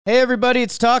Hey everybody,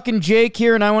 it's Talkin' Jake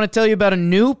here, and I want to tell you about a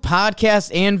new podcast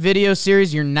and video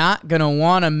series you're not going to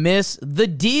want to miss. The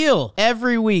Deal.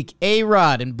 Every week,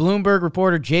 A-Rod and Bloomberg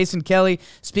reporter Jason Kelly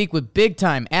speak with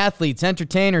big-time athletes,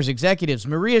 entertainers, executives,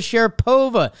 Maria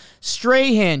Sharapova,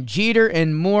 Strahan, Jeter,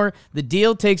 and more. The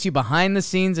Deal takes you behind the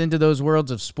scenes into those worlds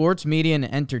of sports, media,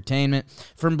 and entertainment.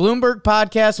 From Bloomberg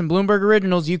Podcasts and Bloomberg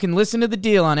Originals, you can listen to The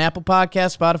Deal on Apple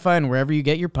Podcasts, Spotify, and wherever you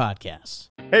get your podcasts.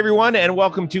 Hey, everyone, and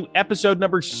welcome to episode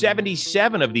number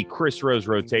 77 of the Chris Rose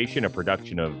Rotation, a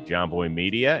production of John Boy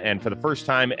Media. And for the first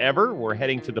time ever, we're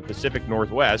heading to the Pacific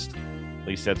Northwest. At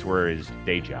least that's where his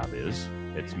day job is.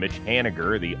 It's Mitch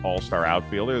Haniger, the all-star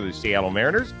outfielder of the Seattle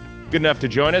Mariners. Good enough to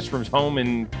join us from his home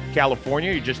in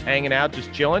California. You're just hanging out,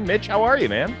 just chilling. Mitch, how are you,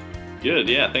 man? Good,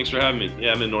 yeah. Thanks for having me.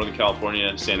 Yeah, I'm in Northern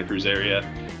California, Santa Cruz area.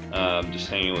 Just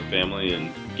hanging with family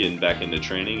and getting back into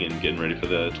training and getting ready for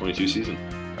the 22 season.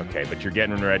 Okay, but you're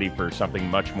getting ready for something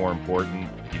much more important.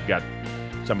 You've got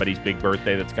somebody's big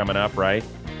birthday that's coming up, right?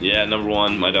 Yeah, number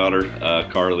one, my daughter,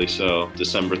 Carly. So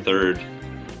December 3rd,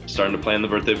 starting to plan the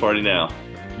birthday party now.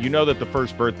 You know that the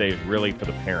first birthday is really for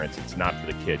the parents. It's not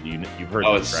for the kid. You've heard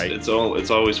this, right? It's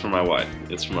always for my wife.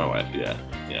 It's for my wife, yeah.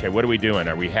 Okay, what are we doing?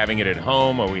 Are we having it at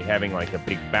home? Are we having like a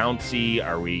big bouncy?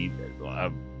 Are we,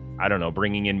 I don't know,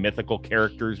 bringing in mythical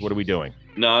characters? What are we doing?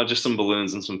 No, just some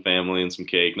balloons and some family and some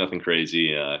cake. Nothing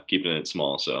crazy. Keeping it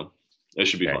small, so it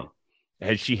should be fun.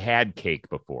 Has she had cake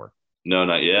before? No,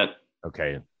 not yet.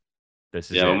 Okay,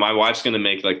 this is well, my wife's gonna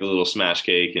make like the little smash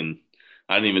cake, and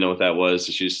I didn't even know what that was.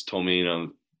 So she just told me,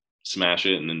 smash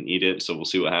it and then eat it. So we'll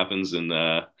see what happens, and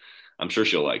I'm sure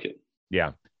she'll like it.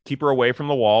 Yeah, keep her away from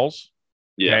the walls.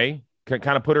 Yeah, okay?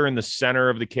 Kind of put her in the center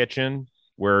of the kitchen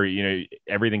where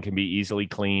everything can be easily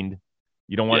cleaned.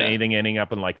 You don't want anything ending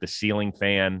up in like the ceiling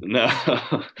fan. No,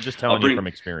 I'm just telling you from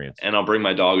experience. And I'll bring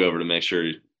my dog over to make sure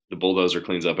the bulldozer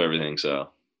cleans up everything. So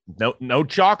no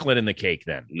chocolate in the cake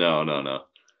then. No.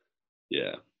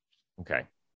 Yeah. Okay.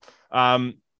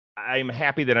 I'm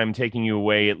happy that I'm taking you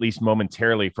away at least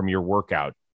momentarily from your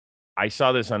workout. I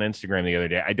saw this on Instagram the other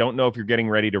day. I don't know if you're getting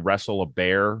ready to wrestle a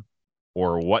bear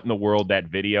or what in the world that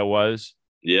video was.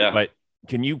 Yeah. But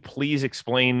can you please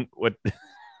explain what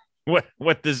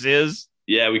this is?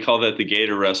 Yeah, we call that the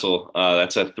Gator Wrestle.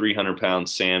 That's a 300-pound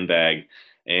sandbag,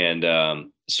 and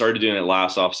started doing it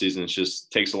last off season. It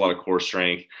just takes a lot of core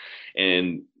strength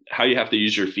and how you have to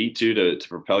use your feet to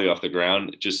propel you off the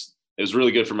ground. It was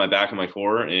really good for my back and my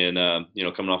core. And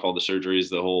coming off all the surgeries,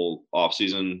 the whole off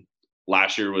season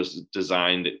last year was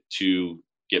designed to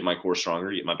get my core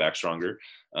stronger, get my back stronger,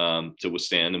 to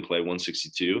withstand and play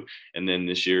 162. And then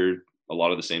this year, a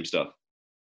lot of the same stuff.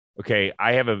 Okay,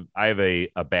 I have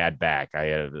a bad back. I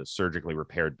have a surgically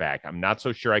repaired back. I'm not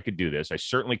so sure I could do this. I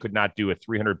certainly could not do a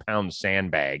 300-pound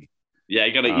sandbag. Yeah,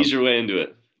 you got to ease your way into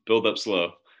it. Build up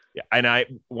slow. Yeah,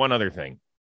 and one other thing,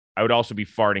 I would also be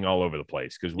farting all over the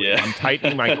place because when I'm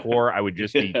tightening my core, I would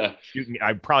just be shooting.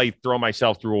 I'd probably throw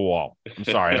myself through a wall. I'm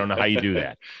sorry, I don't know how you do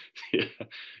that. Yeah,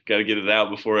 got to get it out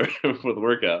before the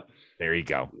workout. There you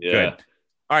go. Yeah. Good.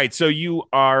 All right, so you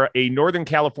are a Northern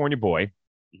California boy.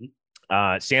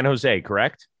 San Jose,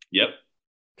 correct? Yep.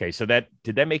 Okay, so did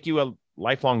that make you a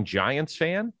lifelong Giants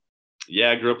fan?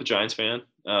 Yeah, I grew up a Giants fan.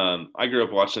 I grew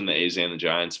up watching the A's and the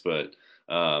Giants, but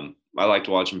I liked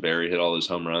watching Barry hit all those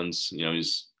home runs.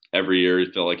 He's every year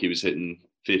it felt like he was hitting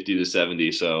 50 to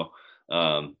 70. So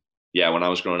when I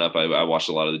was growing up, I watched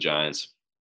a lot of the Giants.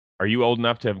 Are you old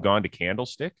enough to have gone to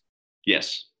Candlestick?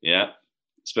 Yes. Yeah.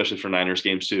 Especially for Niners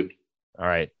games too. All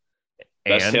right.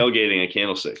 Best tailgating at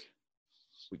Candlestick.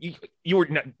 You were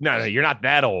no, you're not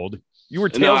that old. You were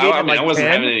tailgating. No, I wasn't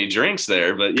 10? having any drinks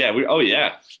there, but yeah,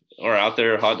 or out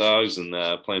there, hot dogs and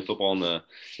playing football in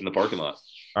the parking lot.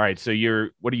 All right, so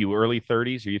what are you, early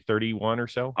 30s? Are you 31 or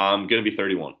so? I'm gonna be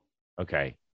 31.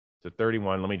 Okay, so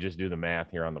 31. Let me just do the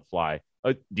math here on the fly.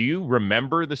 Do you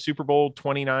remember the Super Bowl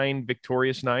 29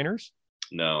 victorious Niners?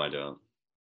 No, I don't.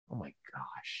 Oh my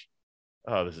gosh!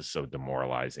 Oh, this is so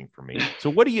demoralizing for me. So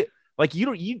what do you? Like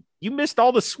you missed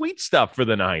all the sweet stuff for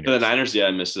the Niners. For the Niners, yeah,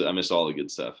 I missed it. I missed all the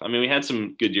good stuff. I mean, we had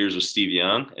some good years with Steve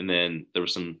Young, and then there were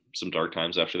some dark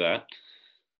times after that.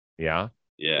 Yeah.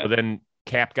 Yeah. Well, then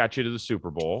Cap got you to the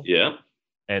Super Bowl. Yeah.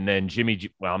 And then Jimmy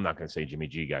G. Well, I'm not going to say Jimmy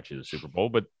G got you to the Super Bowl,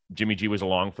 but Jimmy G was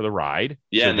along for the ride.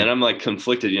 Yeah, and then I'm like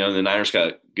conflicted. The Niners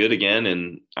got good again,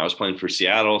 and I was playing for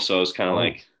Seattle, so I was kind of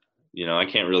like, I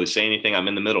can't really say anything. I'm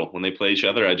in the middle. When they play each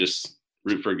other, I just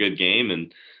root for a good game,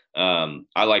 and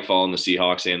I like following the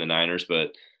Seahawks and the Niners,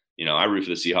 but I root for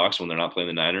the Seahawks when they're not playing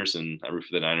the Niners, and I root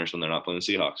for the Niners when they're not playing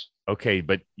the Seahawks. Okay,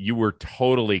 but you were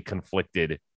totally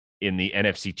conflicted in the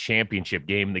NFC Championship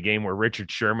game, the game where Richard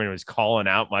Sherman was calling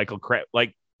out Michael Kraft.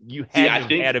 Like You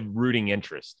had a rooting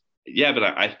interest. Yeah, but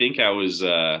I think I was.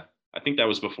 I think that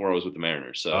was before I was with the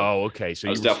Mariners. So okay. So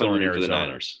I was you were definitely still in rooting for the Arizona.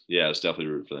 Niners. Yeah, I was definitely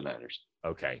rooting for the Niners.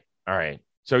 Okay. All right.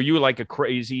 So you were like a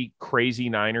crazy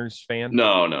Niners fan?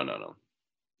 No.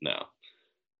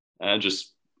 I'm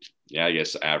just, I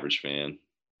guess average fan.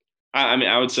 I mean,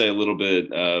 I would say a little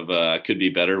bit of could be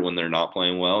better when they're not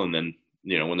playing well, and then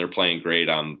when they're playing great,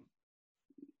 I'm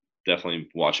definitely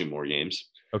watching more games.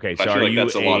 Okay, but so I feel like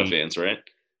that's a lot of fans, right?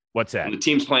 What's that? When the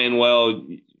team's playing well,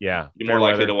 yeah, you're more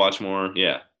likely to watch more.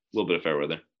 Yeah, a little bit of fair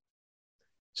weather.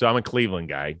 So I'm a Cleveland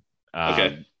guy,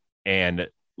 okay, and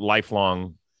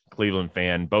lifelong Cleveland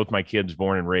fan. Both my kids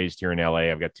born and raised here in LA.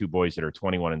 I've got two boys that are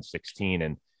 21 and 16,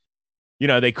 and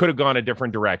they could have gone a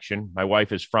different direction. My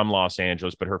wife is from Los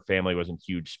Angeles, but her family wasn't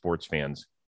huge sports fans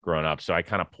growing up. So I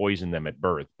kind of poisoned them at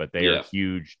birth, but they are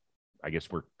huge. I guess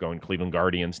we're going Cleveland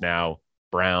Guardians now,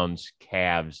 Browns,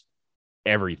 Cavs,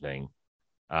 everything.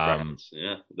 Browns,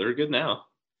 yeah, they're good now.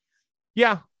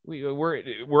 Yeah,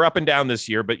 we're up and down this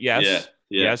year, but yes.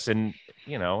 Yes. And,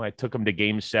 I took them to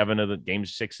game 6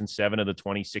 and 7 of the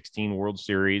 2016 World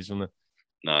Series. And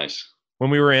nice. When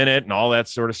we were in it and all that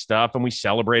sort of stuff. And we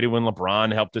celebrated when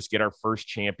LeBron helped us get our first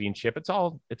championship. It's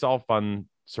all fun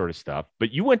sort of stuff.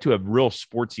 But you went to a real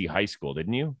sportsy high school,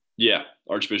 didn't you? Yeah.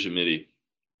 Archbishop Mitty.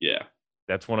 Yeah.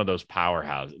 That's one of those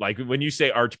powerhouses. Like when you say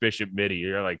Archbishop Mitty,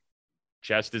 you're like,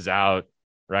 chest is out,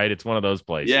 right? It's one of those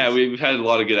places. Yeah. We've had a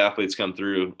lot of good athletes come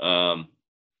through.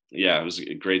 It was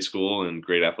a great school and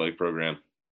great athletic program.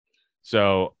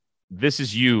 So this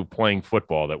is you playing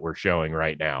football that we're showing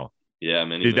right now. Yeah,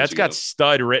 dude, that's got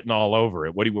stud written all over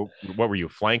it. What were you,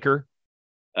 flanker?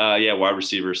 Yeah, wide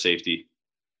receiver, safety.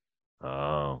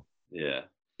 Oh, yeah.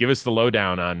 Give us the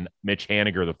lowdown on Mitch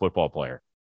Haniger, the football player.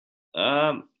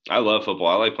 I love football.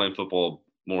 I like playing football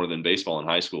more than baseball in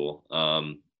high school.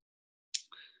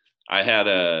 I had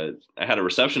a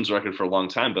receptions record for a long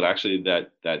time, but actually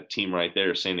that team right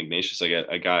there, St. Ignatius, I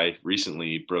got a guy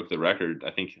recently broke the record, I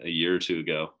think a year or two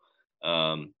ago.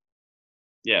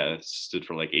 It stood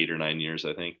for like 8 or 9 years,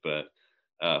 I think. But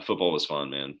football was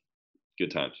fun, man.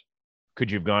 Good times.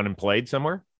 Could you have gone and played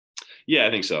somewhere? Yeah,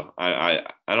 I think so. I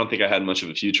don't think I had much of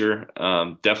a future.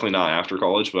 Definitely not after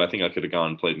college, but I think I could have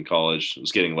gone and played in college. I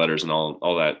was getting letters and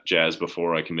all that jazz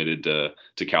before I committed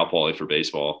to Cal Poly for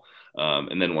baseball.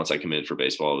 And then once I committed for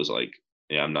baseball, it was like,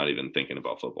 I'm not even thinking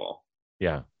about football.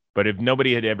 Yeah. But if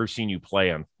nobody had ever seen you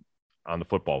play on the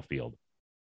football field,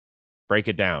 break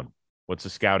it down. What's the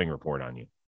scouting report on you?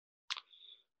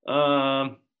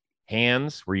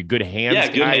 Hands? Were you good hands? Yeah,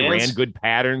 good hands. Ran good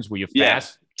patterns? Were you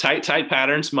fast? Yeah, tight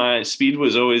patterns. My speed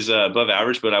was always above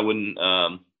average, but I wouldn't.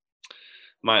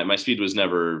 My speed was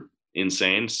never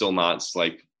insane. Still not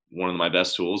like one of my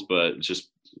best tools, but just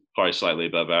probably slightly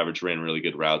above average. Ran really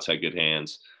good routes. Had good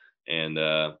hands, and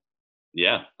I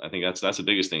think that's the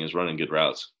biggest thing is running good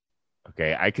routes.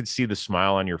 Okay, I could see the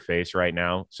smile on your face right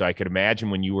now. So I could imagine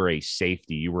when you were a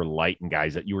safety, you were lighting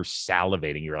guys that you were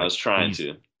salivating. You're like, I was trying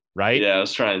to, right? Yeah, I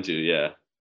was trying to. Yeah,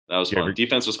 that was fun.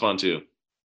 Defense was fun too. Did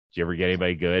you ever get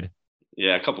anybody good?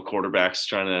 Yeah, a couple quarterbacks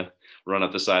trying to run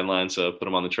up the sideline, so put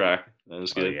them on the track. That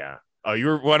was good. Oh, yeah. Oh, you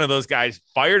were one of those guys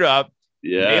fired up.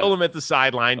 Yeah. Nail them at the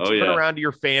sideline. Turn around to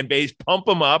your fan base, pump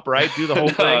them up. Right, do the whole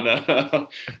thing.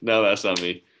 No, that's not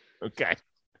me. Okay.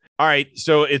 All right,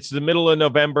 so it's the middle of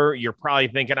November. You're probably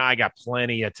thinking, I got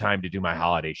plenty of time to do my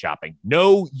holiday shopping.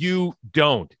 No, you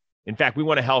don't. In fact, we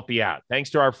want to help you out. Thanks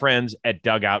to our friends at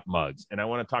Dugout Mugs. And I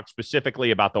want to talk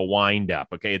specifically about the wind up.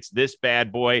 Okay, it's this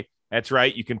bad boy. That's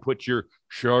right. You can put your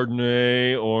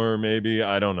Chardonnay or maybe,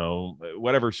 I don't know,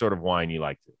 whatever sort of wine you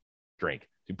like to drink.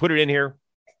 You put it in here,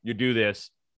 you do this,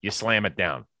 you slam it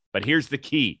down. But here's the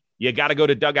key. You got to go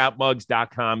to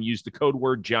dugoutmugs.com, use the code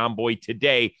word JohnBoy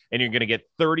today, and you're going to get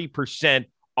 30%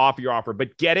 off your offer.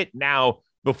 But get it now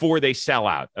before they sell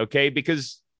out, okay?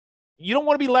 Because you don't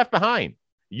want to be left behind.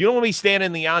 You don't want to be standing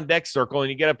in the on-deck circle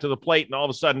and you get up to the plate and all of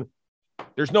a sudden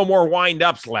there's no more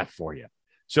wind-ups left for you.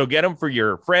 So get them for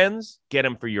your friends, get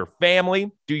them for your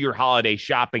family. Do your holiday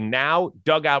shopping now.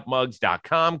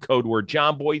 Dugoutmugs.com, code word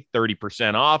JohnBoy,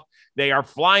 30% off. They are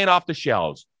flying off the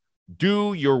shelves.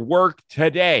 Do your work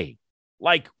today,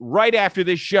 like right after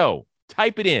this show.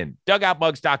 Type it in,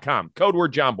 dugoutmugs.com, code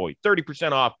word JohnBoy,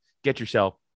 30% off. Get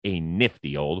yourself a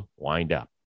nifty old wind up.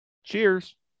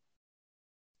 Cheers.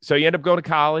 So you end up going to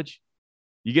college.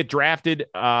 You get drafted.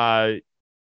 You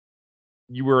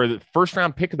were the first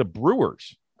round pick of the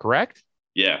Brewers, correct?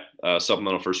 Yeah,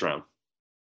 supplemental first round.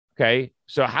 Okay.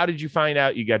 So how did you find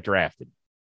out you got drafted?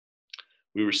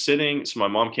 We were sitting. So my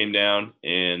mom came down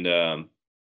and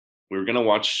we were going to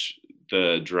watch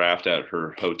the draft at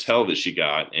her hotel that she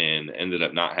got and ended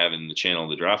up not having the channel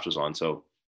the draft was on. So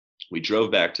we drove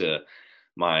back to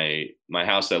my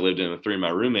house that I lived in with 3 of my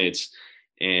roommates,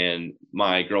 and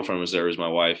my girlfriend was there as my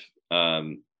wife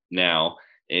now,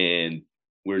 and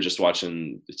we were just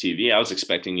watching the TV. I was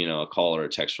expecting, a call or a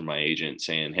text from my agent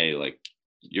saying, hey, like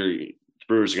the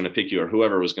Brewers are going to pick you, or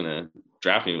whoever was going to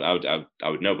draft me. I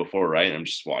would know before, right? And I'm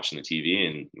just watching the TV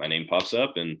and my name pops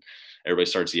up and everybody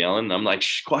starts yelling. And I'm like,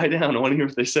 shh, quiet down. I want to hear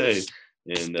what they say.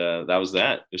 And that was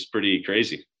that. It was pretty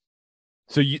crazy.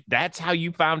 So that's how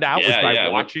you found out, was by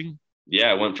watching?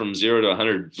 It went from 0 to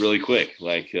 100 really quick.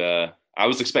 Like I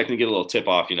was expecting to get a little tip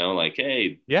off, like,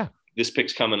 hey, yeah, this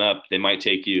pick's coming up. They might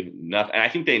take you. Nothing. And I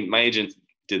think my agent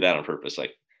did that on purpose.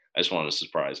 Like, I just wanted to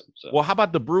surprise them. So. Well, how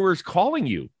about the Brewers calling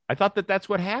you? I thought that's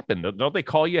what happened. Don't they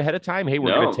call you ahead of time? Hey,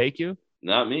 we're going to take you?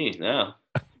 Not me. No.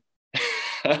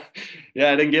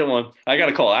 Yeah, I didn't get one. I got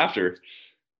a call after.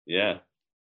 Yeah.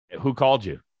 Who called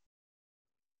you?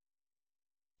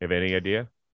 Have any idea?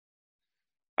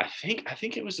 I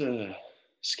think it was a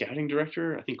scouting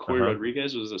director. I think Corey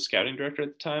Rodriguez was a scouting director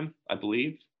at the time, I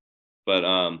believe. But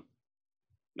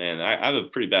man, I have a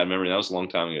pretty bad memory. That was a long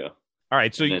time ago. All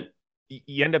right, so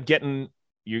you end up getting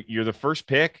you're the first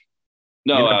pick.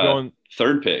 No,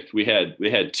 third pick. We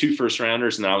had 2 first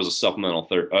rounders, and I was a supplemental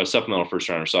first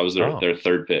rounder. So I was their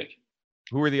third pick.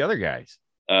 Who were the other guys?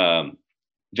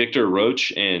 Victor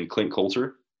Roach and Clint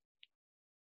Coulter.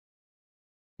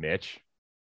 Mitch,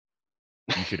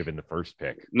 you should have been the first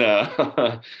pick.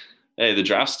 No. Hey, the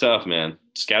draft's tough, man.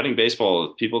 Scouting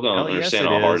baseball, people don't understand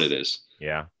how hard it is.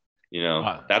 Yeah.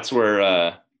 That's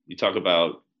where you talk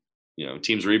about,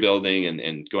 teams rebuilding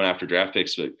and going after draft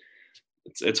picks, but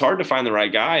it's hard to find the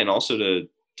right guy, and also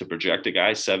to project a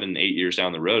guy 7-8 years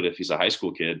down the road if he's a high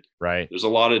school kid. Right. There's a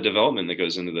lot of development that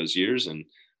goes into those years, and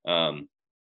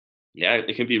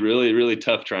it can be really, really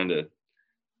tough trying to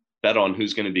bet on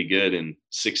who's going to be good in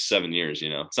 6-7 years.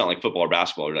 It's not like football or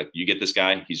basketball. You're like, you get this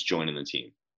guy, he's joining the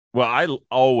team. Well, I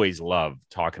always love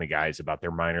talking to guys about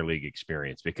their minor league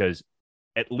experience, because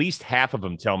at least half of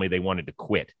them tell me they wanted to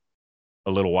quit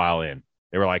a little while in.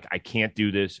 They were like, I can't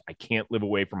do this. I can't live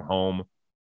away from home.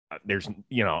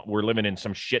 We're living in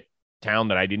some shit town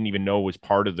that I didn't even know was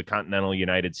part of the continental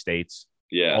United States.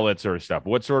 Yeah. All that sort of stuff.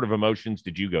 What sort of emotions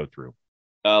did you go through?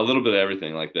 A little bit of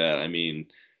everything like that. I mean,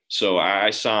 so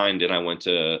I signed and I went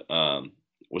to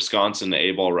Wisconsin to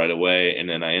A-ball right away. And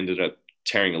then I ended up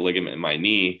tearing a ligament in my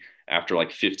knee after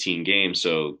like 15 games.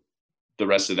 So the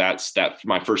rest of that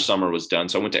my first summer was done.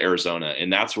 So I went to Arizona,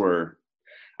 and that's where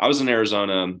I was in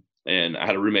Arizona, and I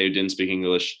had a roommate who didn't speak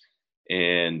English.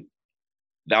 And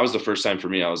that was the first time for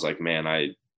me. I was like, man,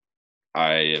 I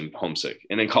am homesick.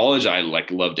 And in college, I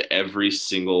loved every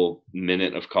single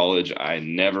minute of college. I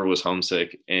never was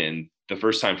homesick. And the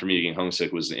first time for me getting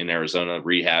homesick was in Arizona,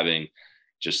 rehabbing,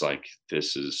 just like,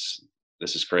 this is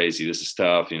crazy. This is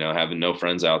tough, having no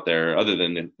friends out there other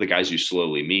than the guys you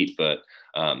slowly meet. But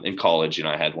in college,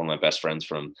 I had one of my best friends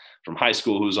from high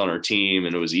school who was on our team,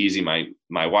 and it was easy.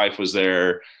 My wife was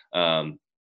there. And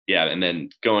then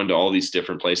going to all these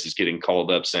different places, getting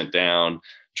called up, sent down,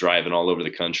 driving all over the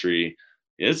country.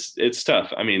 It's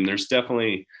tough. I mean, there's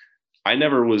definitely, I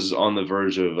never was on the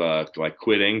verge of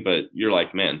quitting, but you're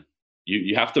like, man,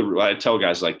 you have to, I tell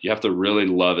guys, like, you have to really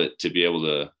love it to be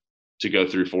able to go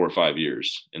through 4 or 5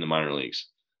 years in the minor leagues,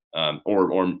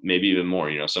 or maybe even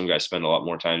more. Some guys spend a lot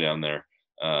more time down there.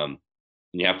 And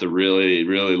you have to really,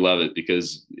 really love it,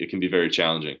 because it can be very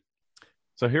challenging.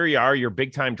 So here you are, your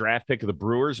big time draft pick of the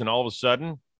Brewers, and all of a sudden,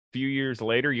 a few years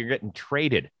later, you're getting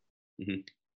traded. Mm-hmm.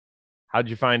 How'd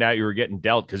you find out you were getting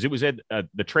dealt? Because it was at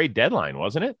the trade deadline,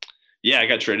 wasn't it? Yeah, I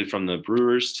got traded from the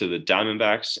Brewers to the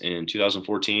Diamondbacks in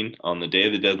 2014 on the day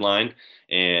of the deadline.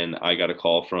 And I got a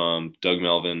call from Doug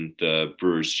Melvin, the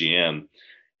Brewers GM.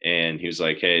 And he was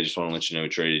like, hey, I just want to let you know we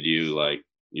traded you. Like,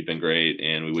 you've been great,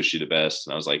 and we wish you the best.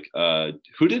 And I was like,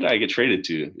 who did I get traded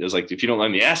to? It was like, if you don't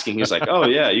mind me asking. He was like, oh,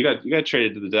 yeah, you got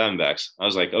traded to the Diamondbacks. I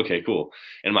was like, okay, cool.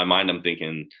 In my mind, I'm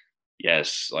thinking,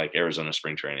 yes, like Arizona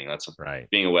spring training. That's right.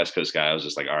 Being a West Coast guy, I was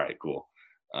just like, all right, cool.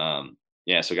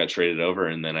 So I got traded over,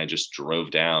 and then I just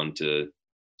drove down to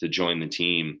join the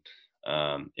team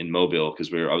in Mobile,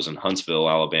 because I was in Huntsville,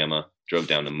 Alabama. Drove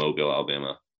down to Mobile,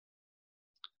 Alabama.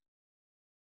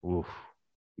 Oof.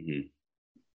 Mm-hmm.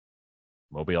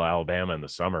 Mobile, Alabama in the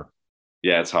summer.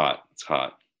 Yeah, it's hot. It's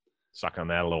hot. Suck on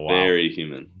that a little while. Very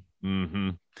humid.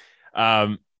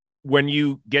 Mm-hmm. When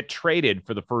you get traded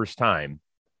for the first time,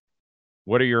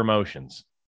 what are your emotions?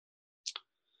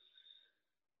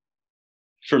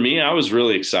 For me, I was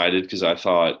really excited, because I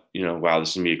thought, wow, this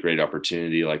is going to be a great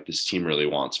opportunity. Like, this team really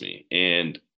wants me.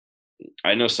 And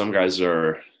I know some guys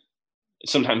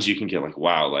sometimes you can get like,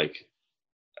 wow, like,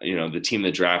 the team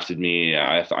that drafted me,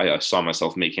 I saw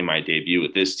myself making my debut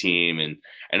with this team.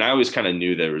 And I always kind of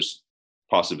knew there was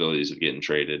possibilities of getting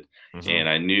traded. Mm-hmm. And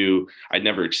I knew I'd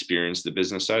never experienced the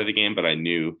business side of the game, but I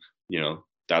knew,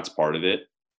 that's part of it.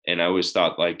 And I always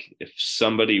thought, like, if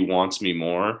somebody wants me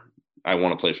more, I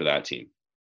want to play for that team.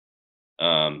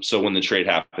 So when the trade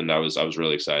happened, I was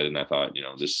really excited, and I thought,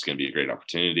 this is going to be a great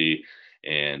opportunity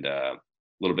and a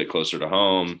little bit closer to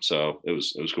home. So it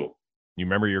was cool. You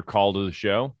remember your call to the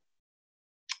show?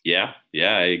 Yeah.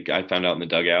 I found out in the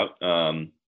dugout.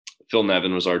 Phil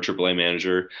Nevin was our AAA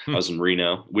manager. I was in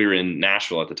Reno. We were in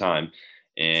Nashville at the time,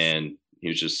 and he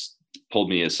was just pulled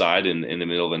me aside in the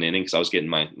middle of an inning because I was getting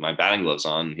my batting gloves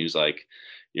on. And he was like,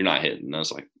 "You're not hitting." And I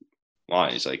was like,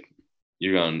 "Why?" He's like,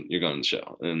 You're going to the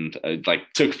show." And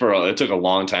it took a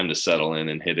long time to settle in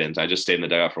and hit in. I just stayed in the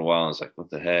dugout for a while. I was like, "What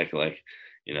the heck?"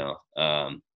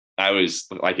 I always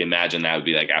imagine that would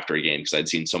be like after a game, because I'd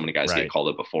seen so many guys get called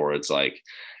up before. It's like,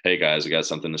 "Hey guys, I got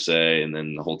something to say," and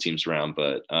then the whole team's around.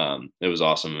 But it was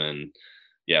awesome, and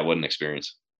yeah, what an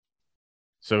experience.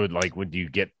 So, would you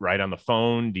get right on the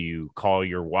phone? Do you call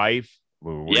your wife?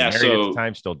 Were you married at the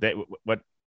time? Still date? What?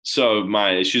 So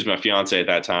she was my fiance at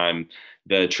that time.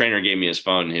 The trainer gave me his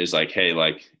phone, and he was like, "Hey,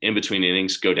 in between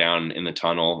innings, go down in the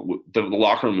tunnel." The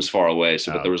locker room was far away,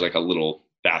 but there was a little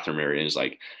bathroom area. And he's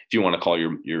like, "If you want to call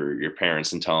your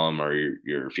parents and tell them, or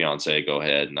your fiance, go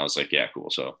ahead." And I was like, "Yeah,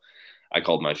 cool." So I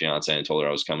called my fiance and told her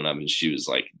I was coming up, and she was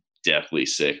deathly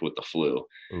sick with the flu.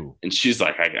 Ooh. And she's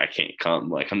like, I can't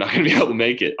come. I'm not going to be able to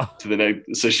make it to the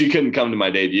next. So she couldn't come to my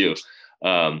debut.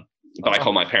 But I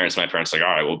called my parents. My parents all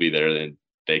right, we'll be there. And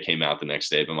they came out the next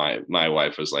day. But my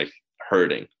wife was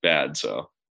hurting bad. So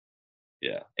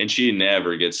yeah. And she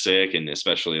never gets sick. And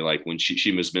especially when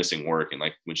she was missing work, and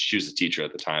when she was a teacher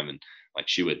at the time, and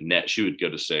she would go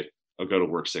to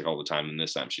work sick all the time. And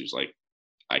this time she was like,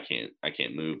 I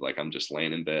can't move. I'm just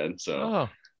laying in bed. So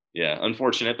yeah,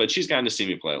 unfortunate, but she's gotten to see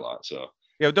me play a lot. So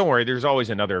yeah, don't worry. There's always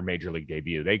another major league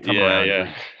debut. They come around.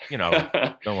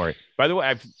 Yeah. Don't worry. By the way,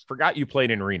 I forgot you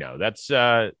played in Reno. That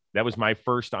was my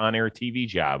first on-air TV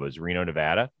job. Was Reno,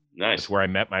 Nevada. Nice. That's where I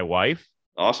met my wife.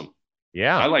 Awesome.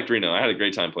 Yeah, I liked Reno. I had a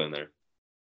great time playing there.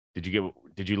 Did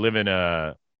you live in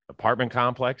a apartment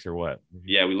complex or what?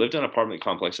 Yeah, we lived in an apartment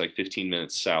complex 15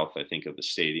 minutes south, I think, of the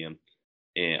stadium,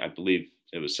 and I believe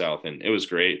it was south, and it was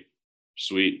great,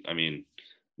 sweet. I mean,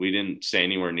 we didn't stay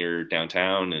anywhere near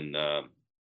downtown, and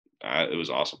it was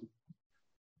awesome.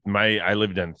 I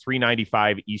lived on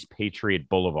 395 East Patriot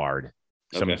Boulevard,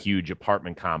 some huge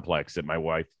apartment complex that my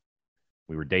wife,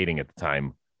 we were dating at the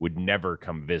time, would never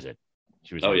come visit.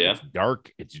 She was It's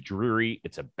dark, it's dreary,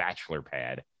 it's a bachelor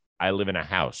pad. I live in a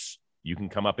house. You can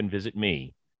come up and visit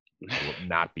me. I will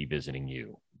not be visiting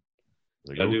you.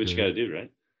 Gotta do what you gotta do,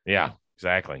 right? Yeah,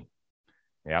 exactly.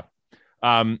 Yep.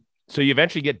 So you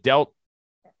eventually get dealt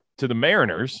to the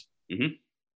Mariners.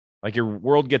 Mm-hmm. Your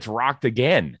world gets rocked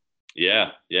again.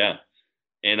 Yeah.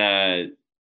 And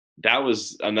that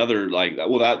was another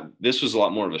this was a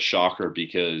lot more of a shocker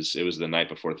because it was the night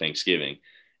before Thanksgiving.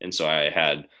 And so I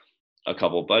had a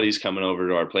couple of buddies coming over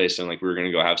to our place, and we were going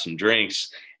to go have some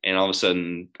drinks. And all of a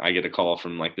sudden I get a call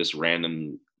from this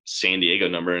random San Diego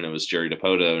number, and it was Jerry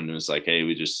Dipoto. And it was like, "Hey,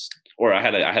 I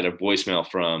had a voicemail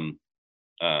from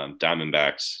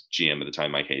Diamondbacks GM at the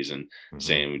time, Mike Hazen,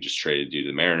 saying we just traded you to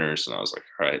the Mariners." And I was like,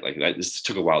 all right, this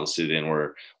took a while to sit in.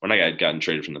 Where when I had gotten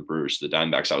traded from the Brewers to the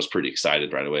Diamondbacks, I was pretty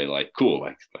excited right away.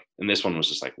 Cool. And this one was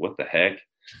just what the heck?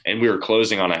 And we were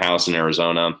closing on a house in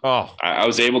Arizona. Oh, I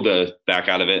was able to back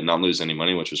out of it and not lose any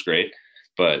money, which was great.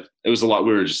 But it was a lot.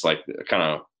 We were just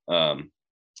kind of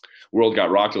world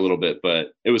got rocked a little bit,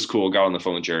 but it was cool. Got on the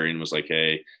phone with Jerry and was like,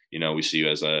 "Hey, we see you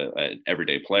as an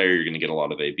everyday player. You're going to get a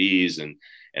lot of ABs." And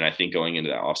I think going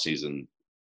into that offseason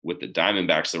with the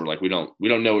Diamondbacks, they were like, we don't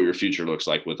know what your future looks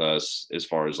like with us, as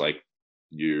far as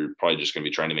you're probably just going to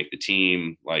be trying to make the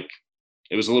team.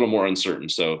 It was a little more uncertain.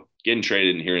 So getting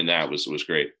traded and hearing that was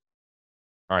great.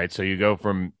 All right. So you go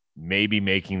from maybe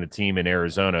making the team in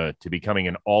Arizona to becoming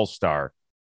an all-star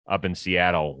up in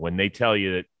Seattle. When they tell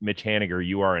you that, Mitch Haniger,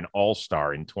 you are an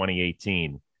all-star in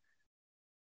 2018,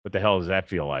 what the hell does that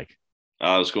feel like?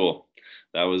 It was cool.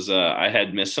 That was I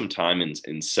had missed some time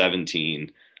in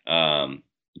 17.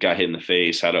 Got hit in the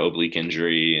face, had an oblique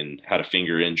injury, and had a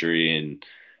finger injury. And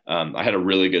I had a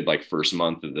really good first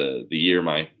month of the year,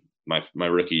 my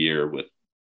rookie year with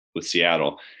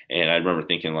Seattle. And I remember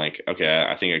thinking okay,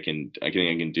 I think I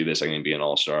can do this. I can be an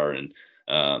all-star, and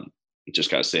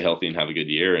just got to stay healthy and have a good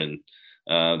year. And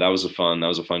that was a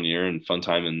fun year and fun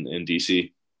time in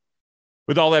DC.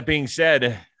 With all that being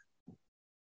said,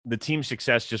 the team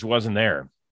success just wasn't there.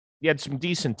 You had some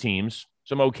decent teams,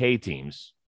 some okay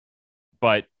teams,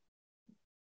 but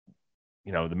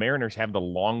the Mariners have the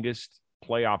longest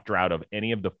playoff drought of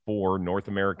any of the 4 North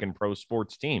American pro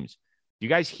sports teams. Do you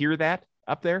guys hear that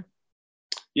up there?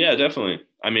 Yeah, definitely.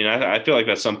 I mean, I feel like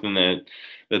that's something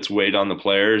that's weighed on the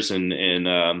players, and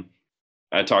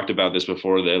I talked about this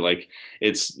before, that like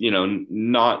it's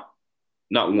not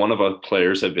one of our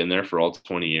players have been there for all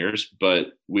 20 years,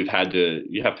 but you have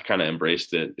to kind of embrace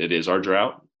that it is our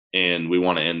drought and we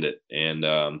want to end it. And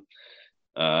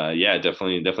yeah,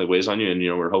 definitely weighs on you. And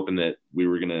we're hoping that we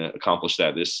were going to accomplish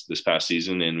that this past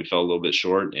season, and we fell a little bit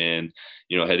short. And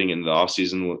heading into the off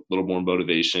season with a little more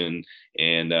motivation,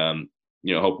 and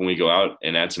hoping we go out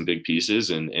and add some big pieces.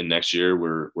 And next year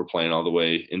we're playing all the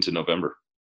way into November.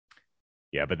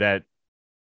 Yeah, but that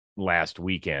last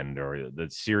weekend, or the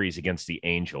series against the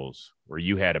Angels, where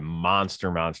you had a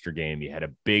monster game, you had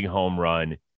a big home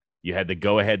run, you had the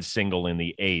go-ahead single in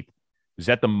the 8th. Was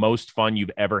that the most fun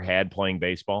you've ever had playing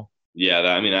baseball? Yeah,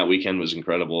 that weekend was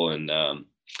incredible. And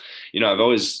I've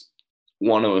always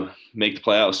want to make the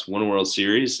playoffs, win a World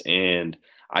Series, and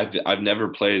I've never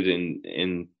played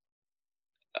in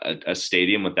a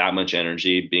stadium with that much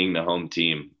energy, being the home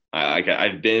team.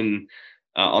 I've been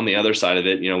on the other side of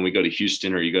it. We go to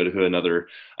Houston, or you go to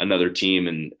another team,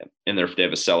 and they have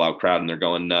a sellout crowd and they're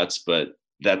going nuts. But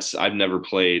I've never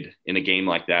played in a game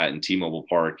like that in T-Mobile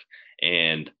Park,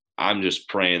 and I'm just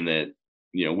praying that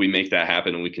we make that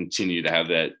happen and we continue to have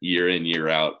that year in, year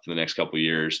out for the next couple of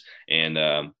years.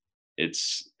 And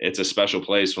it's a special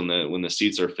place when the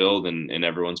seats are filled and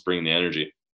everyone's bringing the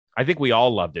energy. I think we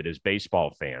all loved it as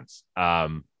baseball fans.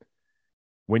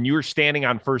 When you were standing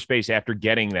on first base after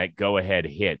getting that go-ahead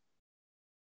hit,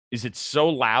 is it so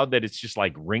loud that it's just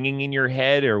like ringing in your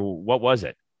head, or what was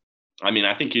it? I mean,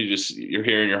 I think you're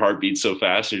hearing your heartbeat so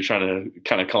fast, you're trying to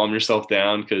kind of calm yourself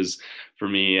down. Because for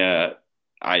me,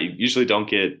 I usually don't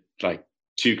get like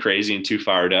too crazy and too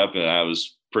fired up, and I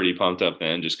was pretty pumped up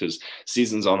then, just because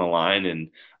season's on the line, and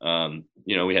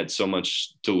we had so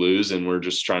much to lose, and we're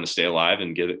just trying to stay alive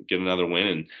and get another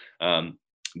win. And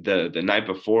the night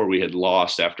before, we had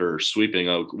lost after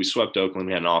sweeping we swept Oakland.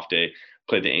 We had an off day,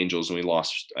 played the Angels, and we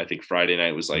lost. I think Friday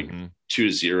night was like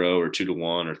 2-0 or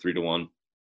 2-1 or 3-1.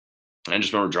 I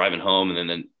just remember driving home, and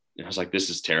then I was like,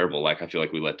 this is terrible. Like, I feel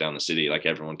like we let down the city. Like,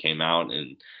 everyone came out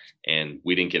and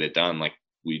we didn't get it done. Like,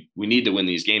 we need to win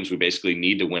these games. We basically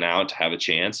need to win out to have a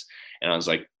chance. And I was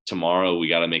like, tomorrow we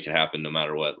got to make it happen no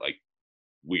matter what. Like,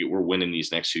 we're winning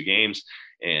these next 2 games.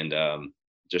 And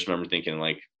just remember thinking,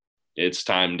 like, it's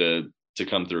time to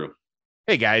come through.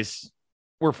 Hey guys,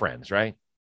 we're friends, right?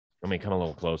 Let me come a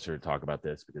little closer to talk about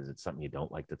this, because it's something you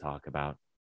don't like to talk about.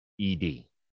 ED.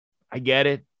 I get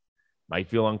it. Might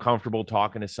feel uncomfortable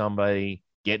talking to somebody,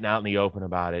 getting out in the open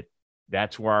about it.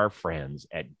 That's where our friends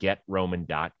at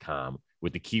GetRoman.com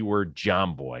with the keyword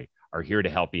JohnBoy are here to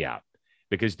help you out.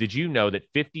 Because did you know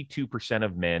that 52%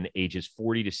 of men ages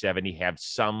 40 to 70 have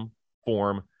some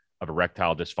form of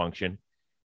erectile dysfunction?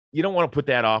 You don't want to put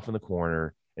that off in the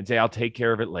corner and say, I'll take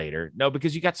care of it later. No,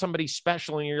 because you got somebody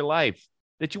special in your life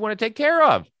that you want to take care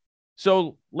of.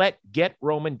 So let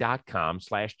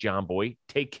GetRoman.com/JohnBoy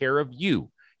take care of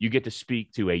you. You get to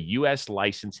speak to a U.S.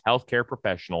 licensed healthcare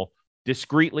professional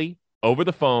discreetly over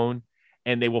the phone,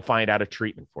 and they will find out a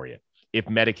treatment for you. If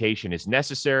medication is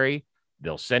necessary,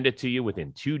 they'll send it to you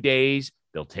within 2 days.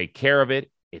 They'll take care of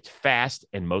it. It's fast,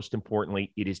 and most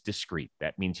importantly, it is discreet.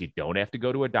 That means you don't have to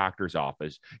go to a doctor's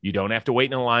office. You don't have to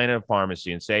wait in a line at a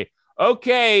pharmacy and say,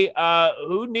 okay,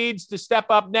 who needs to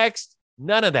step up next?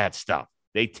 None of that stuff.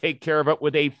 They take care of it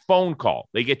with a phone call.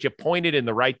 They get you pointed in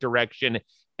the right direction,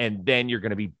 and then you're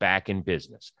going to be back in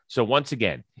business. So once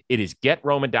again, it is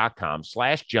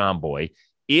GetRoman.com/JohnBoy.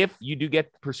 If you do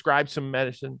get prescribed some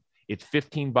medicine, it's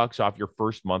 $15 off your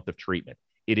first month of treatment.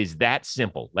 It is that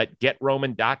simple. Let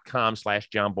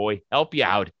GetRoman.com/JohnBoy help you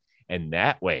out, and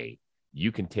that way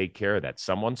you can take care of that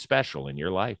someone special in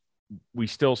your life. We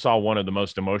still saw one of the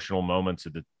most emotional moments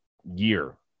of the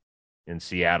year in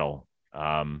Seattle.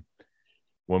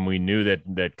 When we knew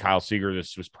that Kyle Seager,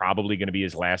 this was probably going to be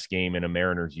his last game in a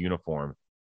Mariners uniform.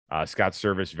 Scott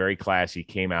Service, very classy,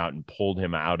 came out and pulled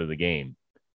him out of the game.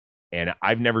 And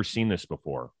I've never seen this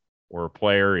before, where a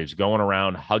player is going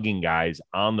around hugging guys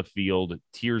on the field.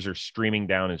 Tears are streaming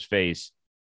down his face.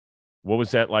 What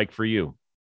was that like for you?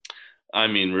 I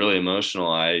mean, really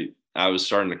emotional. I was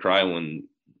starting to cry when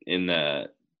in the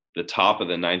top of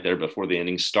the ninth there, before the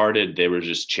inning started, they were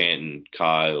just chanting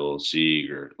Kyle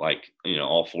Seager, like,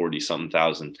 all 40 something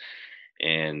thousand.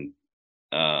 And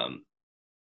that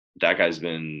guy's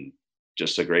been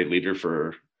just a great leader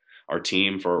for our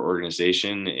team, for our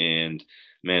organization. And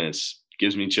man, it's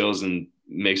gives me chills and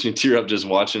makes me tear up just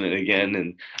watching it again.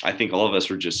 And I think all of us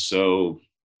were just so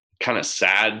kind of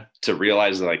sad to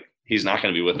realize that, like, he's not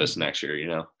going to be with us next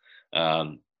year.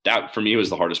 That for me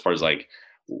was the hardest part, is like,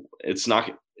 it's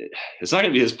not going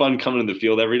to be as fun coming to the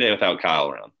field every day without Kyle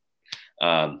around.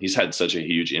 He's had such a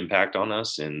huge impact on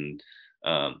us. And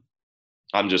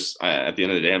at the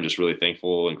end of the day, I'm just really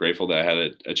thankful and grateful that I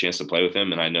had a chance to play with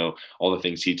him. And I know all the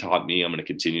things he taught me, I'm going to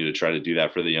continue to try to do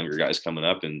that for the younger guys coming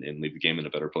up and leave the game in a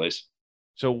better place.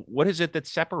 So what is it that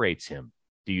separates him,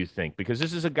 do you think? Because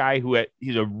this is a guy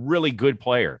he's a really good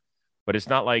player, but it's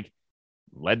not like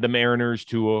led the Mariners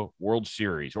to a World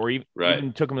Series or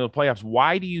even took him to the playoffs.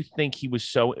 Why do you think he was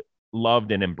so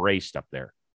loved and embraced up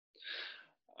there?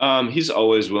 He's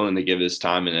always willing to give his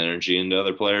time and energy into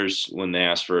other players when they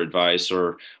ask for advice,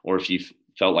 or if he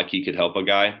felt like he could help a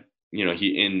guy.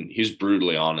 He's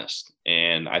brutally honest,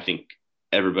 and I think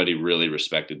everybody really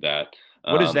respected that.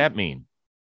 What does that mean?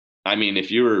 I mean, if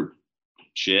you were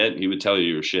shit, he would tell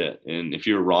you were shit, and if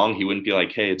you were wrong, he wouldn't be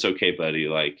like, "Hey, it's okay, buddy."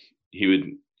 Like, he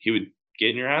would get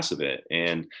in your ass a bit,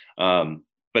 and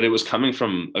but it was coming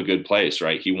from a good place,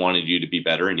 right? He wanted you to be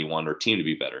better, and he wanted our team to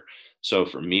be better. So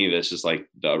for me, this is like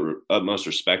the utmost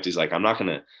respect. He's like, I'm not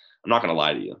gonna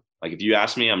lie to you. Like, if you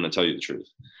ask me, I'm gonna tell you the truth.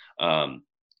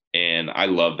 And I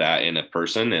love that in a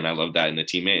person, and I love that in a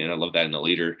teammate, and I love that in a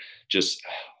leader, just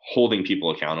holding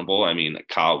people accountable. I mean,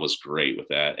 Kyle was great with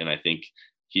that. And I think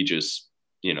he just,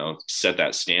 set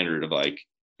that standard of like,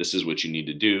 this is what you need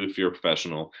to do. If you're a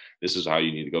professional, this is how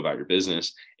you need to go about your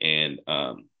business. And,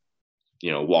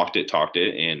 walked it, talked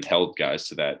it, and held guys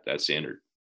to that standard.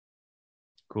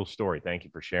 Cool story. Thank you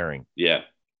for sharing. Yeah.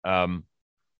 It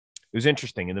was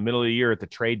interesting. In the middle of the year at the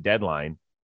trade deadline,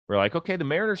 we're like, okay, the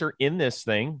Mariners are in this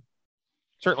thing.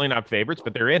 Certainly not favorites,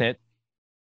 but they're in it.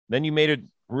 Then you made a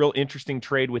real interesting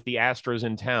trade with the Astros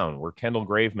in town, where Kendall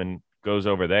Graveman goes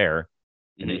over there,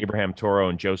 and Abraham Toro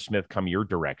and Joe Smith come your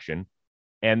direction.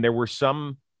 And there were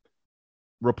some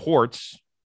reports,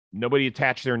 nobody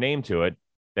attached their name to it,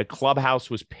 that Clubhouse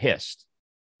was pissed.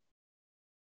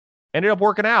 Ended up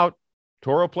working out.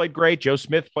 Toro played great. Joe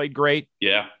Smith played great.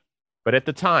 Yeah. But at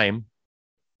the time,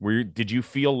 did you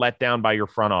feel let down by your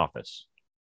front office?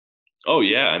 Oh,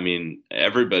 yeah. I mean,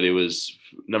 everybody was,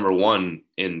 number one,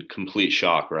 in complete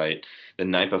shock, right? The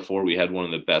night before, we had one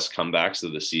of the best comebacks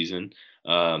of the season.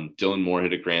 Dylan Moore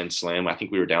hit a grand slam. I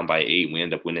think we were down by 8. We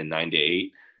ended up winning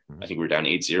 9-8. I think we were down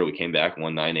 8-0. We came back,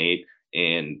 won 9-8.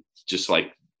 And just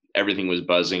like everything was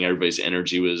buzzing. Everybody's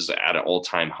energy was at an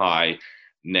all-time high.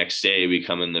 Next day, we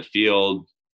come in the field,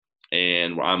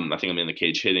 and I think I'm in the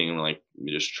cage hitting, and we're like, we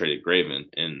just traded Graveman,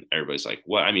 and everybody's like,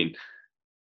 what? I mean,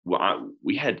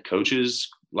 we had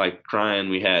coaches like crying,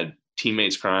 we had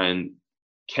teammates crying.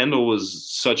 Kendall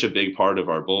was such a big part of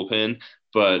our bullpen,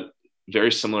 but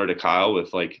very similar to Kyle,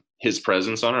 with like his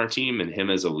presence on our team and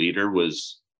him as a leader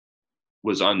was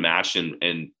unmatched,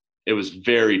 and it was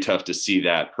very tough to see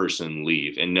that person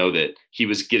leave and know that he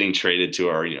was getting traded to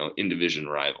our in-division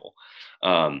rival.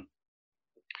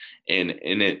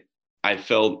 I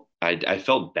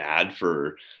felt bad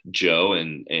for Joe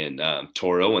and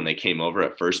Toro when they came over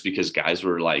at first, because guys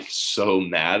were like so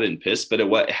mad and pissed, but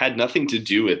it had nothing to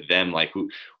do with them. Like,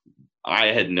 I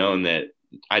had known that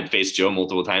I'd faced Joe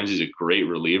multiple times. He's a great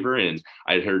reliever, and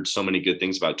I'd heard so many good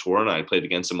things about Toro, and I played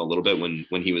against him a little bit when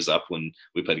he was up, when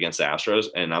we played against the Astros.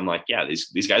 And I'm like, yeah,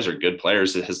 these guys are good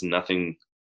players. It has nothing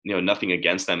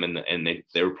against them. And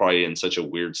they were probably in such a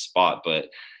weird spot, but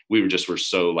we were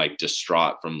so like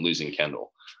distraught from losing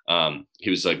Kendall. He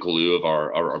was like glue of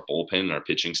our bullpen and our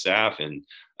pitching staff. And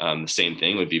the same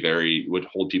thing would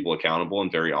hold people accountable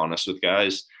and very honest with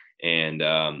guys. And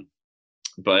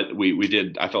but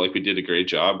I felt like we did a great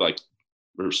job, like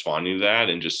responding to that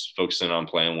and just focusing on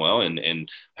playing well, and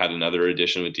had another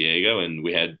addition with Diego. And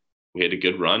we had a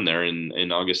good run there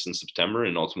in August and September,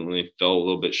 and ultimately fell a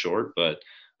little bit short. But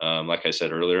like I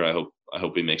said earlier, I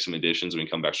hope we make some additions and we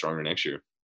come back stronger next year.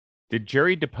 Did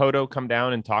Jerry Dipoto come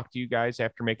down and talk to you guys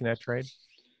after making that trade?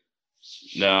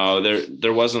 No,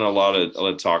 there wasn't a lot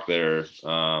of talk there.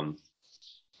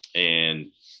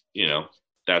 And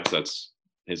that's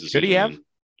his decision. Should he have?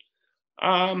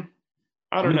 I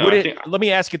don't know. Let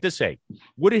me ask it this way.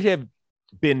 Would it have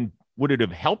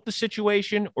helped the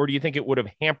situation, or do you think it would have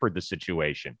hampered the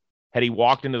situation had he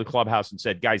walked into the clubhouse and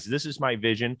said, guys, this is my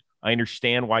vision. I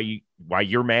understand why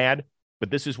you're mad, but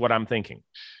this is what I'm thinking.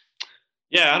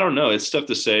 Yeah, I don't know. It's tough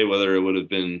to say whether it would have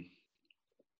been.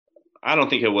 I don't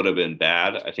think it would have been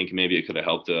bad. I think maybe it could have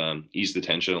helped ease the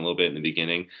tension a little bit in the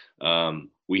beginning.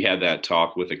 we had that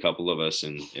talk with a couple of us,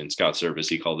 and Scott Service,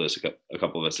 he called us a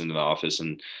couple of us into the office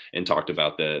and talked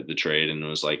about the trade, and it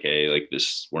was like, hey, like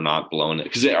this, we're not blowing it,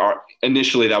 because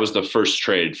initially that was the first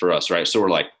trade for us, right? So we're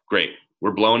like, great,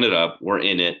 we're blowing it up, we're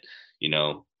in it,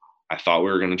 I thought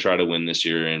we were going to try to win this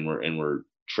year, and we're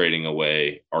trading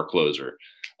away our closer,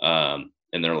 and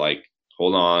they're like,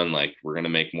 hold on, like we're going to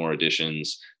make more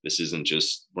additions. This isn't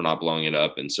just, we're not blowing it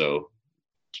up. And so,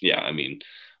 yeah, I mean,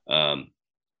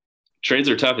 trades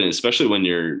are tough, and especially when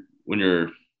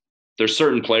there's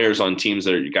certain players on teams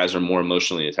that you guys are more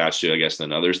emotionally attached to, I guess,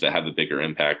 than others, that have a bigger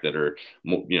impact, that are,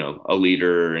 a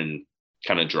leader and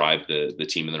kind of drive the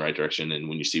team in the right direction. And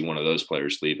when you see one of those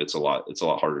players leave, it's a lot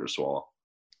harder to swallow.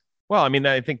 Well, I mean,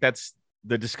 I think that's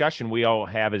the discussion we all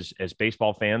have as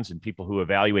baseball fans and people who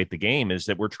evaluate the game, is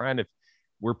that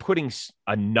we're putting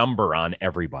a number on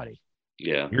everybody.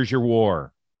 Yeah. Here's your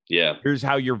WAR. Yeah. Here's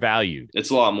how you're valued.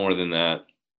 It's a lot more than that.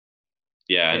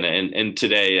 Yeah. And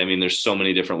today, I mean, there's so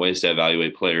many different ways to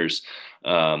evaluate players.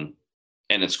 And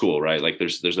it's cool, right? Like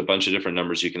there's a bunch of different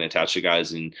numbers you can attach to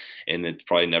guys, and it's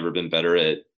probably never been better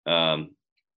at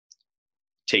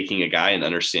taking a guy and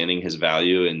understanding his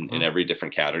value in every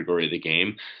different category of the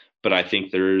game. But I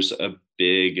think there's a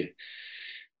big,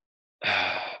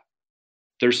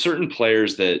 there's certain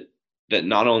players that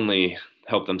not only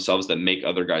help themselves, that make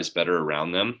other guys better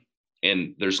around them.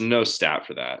 And there's no stat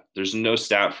for that. There's no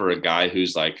stat for a guy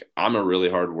who's like, I'm a really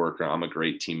hard worker, I'm a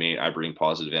great teammate, I bring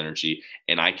positive energy,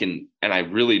 and I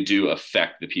really do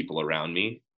affect the people around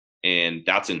me. And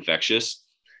that's infectious.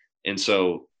 And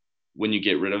so when you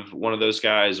get rid of one of those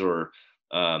guys, or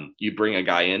you bring a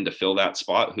guy in to fill that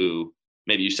spot, who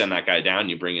maybe you send that guy down,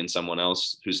 you bring in someone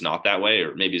else who's not that way,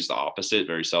 or maybe it's the opposite,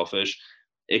 very selfish,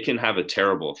 it can have a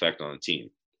terrible effect on a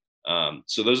team.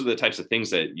 So those are the types of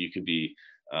things that you could be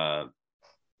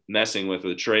messing with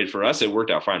the trade. For us, it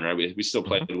worked out fine, right? We still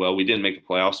played well. We didn't make the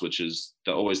playoffs, which is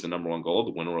always the number one goal,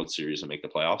 to win a World Series and make the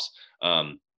playoffs.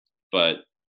 But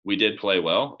we did play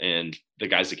well, and the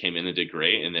guys that came in and did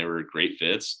great, and they were great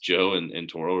fits. Joe and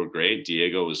Toro were great.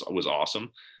 Diego was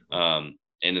awesome. And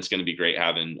it's going to be great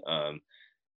having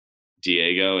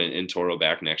Diego and Toro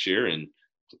back next year. And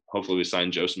hopefully we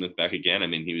sign Joe Smith back again. I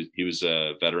mean, he was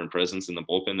a veteran presence in the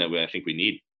bullpen that I think we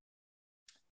need.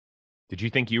 Did you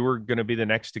think you were going to be the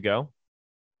next to go?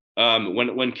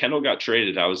 When Kendall got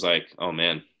traded, I was like, oh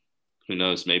man, who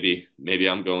knows? Maybe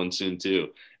I'm going soon too.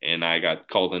 And I got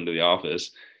called into the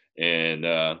office and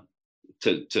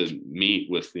to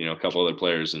meet with a couple other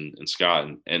players and Scott.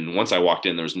 And once I walked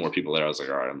in, there was more people there. I was like,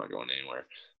 all right, I'm not going anywhere.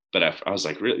 But I was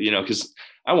like, really, because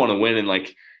I want to win, and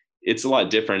like it's a lot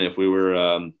different if we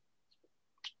were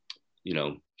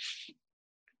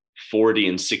 40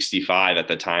 and 65 at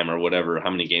the time, or whatever, how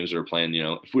many games we were playing.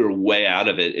 If we were way out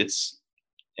of it,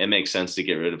 it makes sense to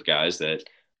get rid of guys that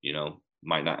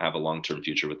might not have a long-term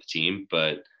future with the team.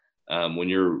 But when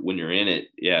you're in it,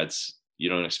 yeah, you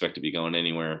don't expect to be going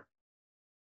anywhere.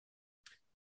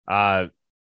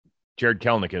 Jared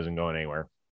Kelenic isn't going anywhere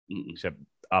except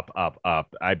up.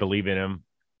 I believe in him.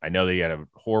 I know that he had a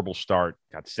horrible start,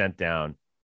 got sent down.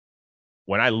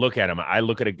 When I look at him, I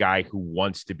look at a guy who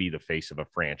wants to be the face of a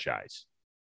franchise.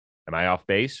 Am I off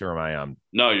base, or am I on?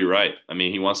 No, you're right. I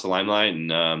mean, he wants the limelight,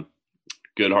 and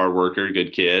good hard worker,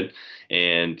 good kid,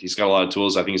 and he's got a lot of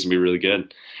tools. I think he's gonna be really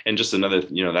good. And just another,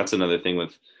 that's another thing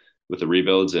with the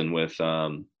rebuilds and with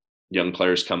young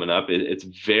players coming up. It's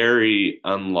very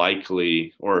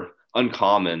unlikely or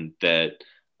uncommon that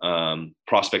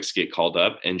prospects get called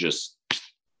up and just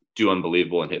do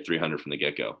unbelievable and hit 300 from the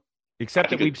get-go.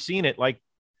 Except that we've seen it, like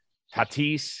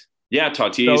Tatis. Yeah,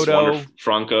 Tatis,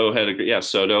 Franco had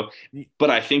Soto.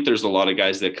 But I think there's a lot of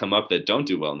guys that come up that don't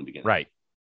do well in the beginning. Right.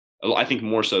 I think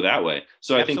more so that way.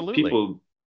 So Absolutely. I think people,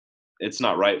 it's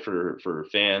not right for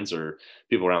fans or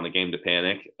people around the game to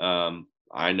panic.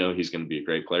 I know he's going to be a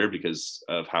great player because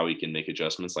of how he can make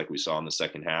adjustments, like we saw in the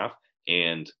second half,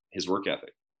 and his work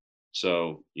ethic.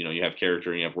 So, you have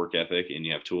character and you have work ethic and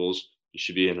you have tools. You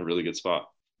should be in a really good spot.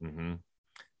 Mm-hmm.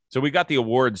 So we got the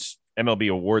awards, MLB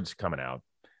awards coming out.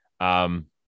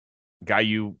 Guy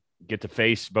you get to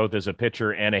face both as a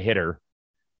pitcher and a hitter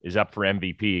is up for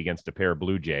MVP against a pair of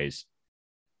Blue Jays.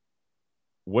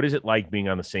 What is it like being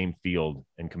on the same field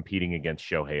and competing against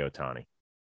Shohei Ohtani?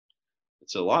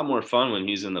 It's a lot more fun when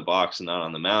he's in the box and not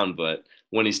on the mound, but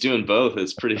when he's doing both,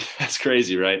 that's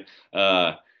crazy, right?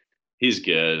 He's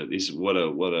good. He's what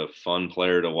a fun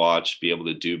player to watch, be able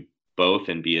to do both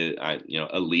and be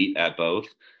elite at both.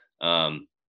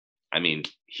 I mean,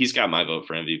 he's got my vote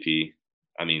for MVP.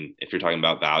 I mean, if you're talking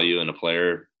about value in a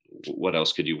player, what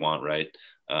else could you want, right?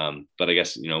 But I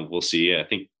guess, we'll see. I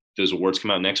think those awards come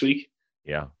out next week.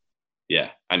 Yeah.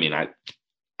 yeah, I mean,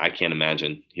 I can't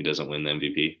imagine he doesn't win the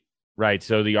MVP. Right.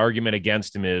 So the argument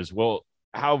against him is, well,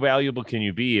 how valuable can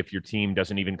you be if your team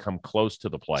doesn't even come close to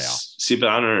the playoffs? See, but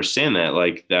I don't understand that.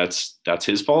 Like, that's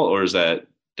his fault, or is that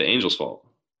the Angels' fault?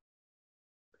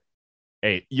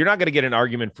 Hey, you're not going to get an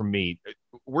argument from me.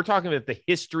 We're talking about the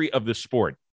history of the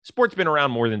sport. Sport's been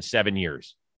around more than 7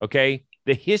 years. Okay.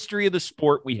 The history of the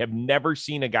sport, we have never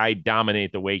seen a guy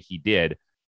dominate the way he did,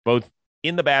 both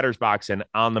in the batter's box and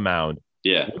on the mound.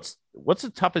 Yeah. What's the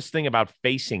toughest thing about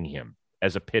facing him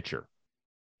as a pitcher?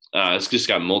 It's just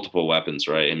got multiple weapons,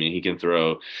 right? I mean,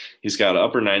 he's got an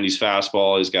upper 90s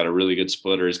fastball. He's got a really good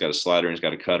splitter. He's got a slider. He's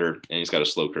got a cutter, and he's got a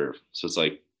slow curve. So it's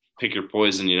like, pick your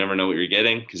poison. You never know what you're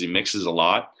getting because he mixes a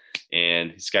lot,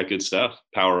 and he's got good stuff.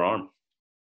 Power arm.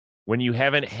 When you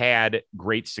haven't had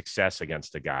great success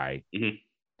against a guy, mm-hmm.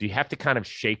 do you have to kind of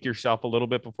shake yourself a little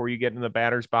bit before you get in the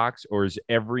batter's box, or is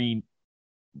every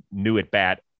new at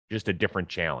bat just a different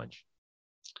challenge?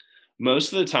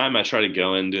 Most of the time I try to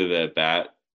go into the bat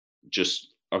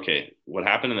just, okay, what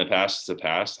happened in the past is the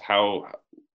past. How,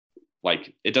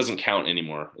 like, it doesn't count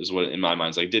anymore is what in my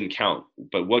mind is like, it didn't count,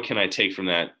 but what can I take from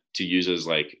that to use as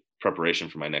like preparation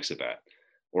for my next at bat?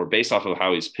 Or based off of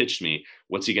how he's pitched me,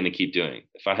 what's he going to keep doing?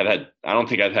 If I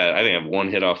think I have one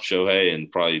hit off Shohei and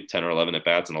probably 10 or 11 at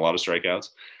bats and a lot of strikeouts.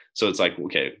 So it's like,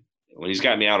 okay, when he's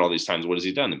got me out all these times, what has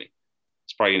he done to me?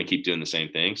 He's probably going to keep doing the same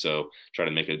thing. So try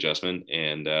to make an adjustment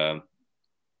and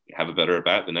have a better at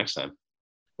bat the next time.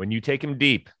 When you take him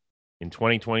deep in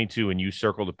 2022 and you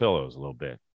circle the pillows a little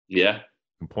bit, yeah,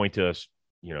 and point to us,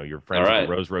 your friends at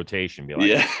the Rose rotation, be like,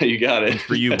 yeah, you got it.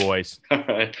 For you boys. All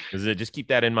right. Just keep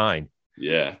that in mind.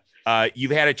 Yeah.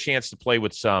 You've had a chance to play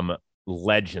with some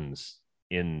legends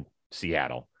in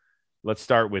Seattle. Let's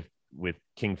start with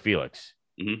King Felix.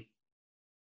 Mm-hmm.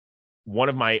 One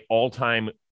of my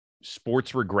all-time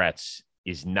sports regrets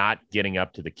is not getting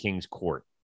up to the King's Court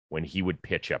when he would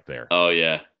pitch up there. Oh,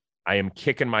 yeah. I am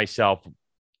kicking myself.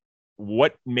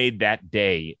 What made that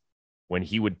day when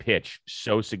he would pitch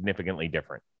so significantly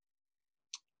different?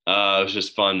 It was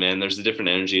just fun, man. There's a different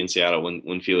energy in Seattle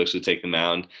when Felix would take the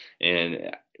mound,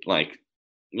 and like,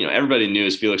 everybody knew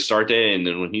his Felix start day. And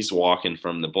then when he's walking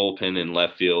from the bullpen in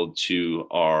left field to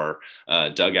our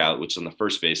dugout, which is on the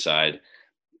first base side,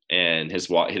 and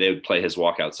they would play his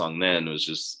walkout song. Then it was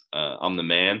just I'm the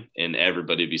man, and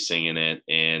everybody would be singing it,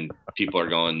 and people are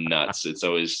going nuts. It's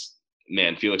always,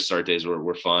 man, Felix start days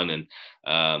were fun, and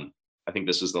I think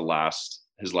this was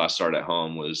his last start at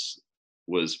home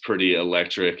was pretty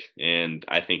electric, and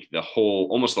I think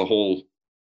almost the whole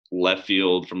left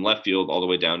field, from left field all the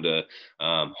way down to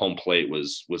home plate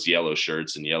was yellow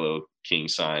shirts and yellow King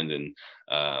signed, and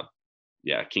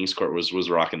King's Court was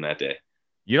rocking that day.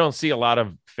 You don't see a lot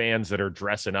of fans that are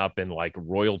dressing up in like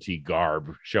royalty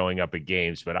garb showing up at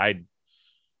games, but I'm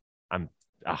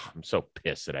so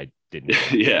pissed that I didn't.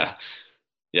 Yeah.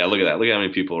 Look at that. Look at how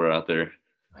many people were out there.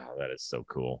 Oh, that is so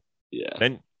cool. Yeah.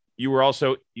 Then you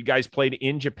guys played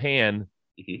in Japan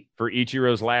mm-hmm. for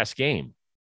Ichiro's last game.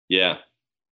 Yeah.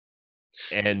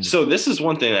 And so this is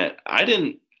one thing that I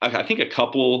think a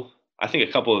couple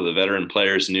of the veteran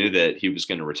players knew that he was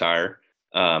going to retire,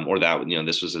 or that,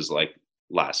 this was his like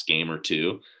last game or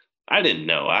two. I didn't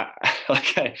know. I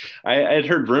had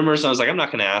heard rumors, and I was like, I'm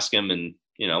not going to ask him, and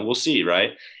we'll see,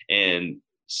 right? And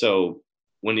so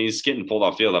when he's getting pulled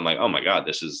off field, I'm like, oh my God,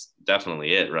 this is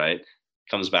definitely it, right?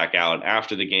 Comes back out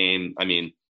after the game. I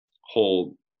mean,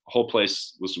 whole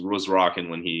place was rocking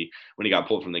when he got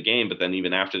pulled from the game. But then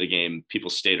even after the game, people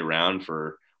stayed around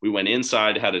we went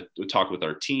inside, had a talk with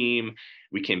our team.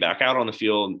 We came back out on the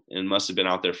field and must have been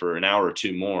out there for an hour or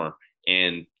two more.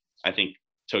 And I think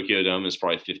Tokyo Dome is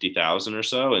probably 50,000 or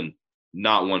so, and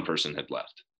not one person had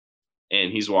left.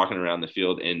 And he's walking around the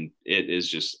field, and it is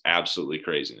just absolutely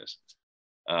craziness.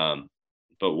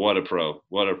 But what a pro,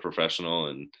 what a professional.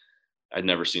 And I'd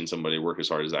never seen somebody work as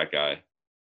hard as that guy.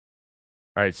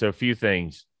 All right. So a few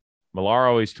things. Millar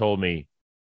always told me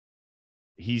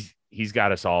he's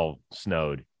got us all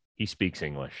snowed. He speaks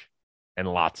English, and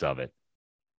lots of it.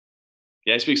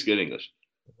 Yeah, he speaks good English.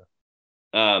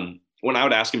 When I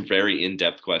would ask him very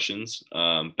in-depth questions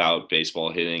about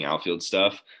baseball, hitting, outfield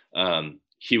stuff,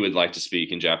 he would like to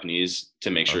speak in Japanese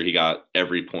to make sure he got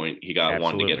every point he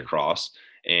wanted to get across.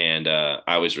 And I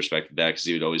always respected that because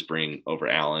he would always bring over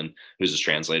Alan, who's his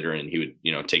translator, and he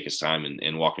would, take his time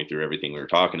and walk me through everything we were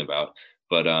talking about.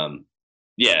 But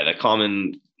the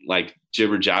common like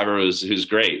jibber jabber who's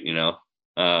great,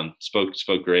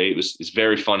 spoke great. He's a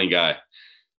very funny guy.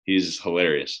 He's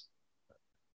hilarious.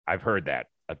 I've heard that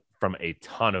from a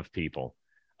ton of people.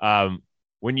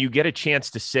 When you get a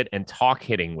chance to sit and talk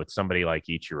hitting with somebody like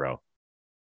Ichiro,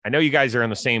 I know you guys are on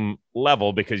the same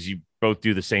level because you both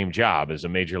do the same job as a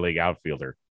major league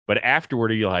outfielder. But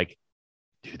afterward, you're like,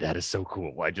 dude, that is so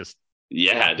cool.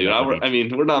 Yeah, dude. I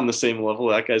mean, we're not on the same level.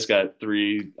 That guy's got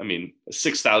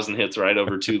 6,000 hits right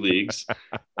over 2 leagues.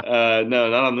 No,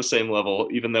 not on the same level.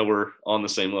 Even though we're on the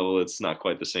same level, it's not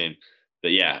quite the same.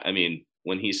 But yeah, I mean,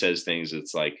 when he says things,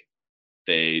 it's like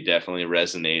they definitely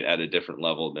resonate at a different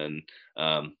level than,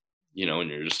 when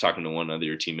you're just talking to one of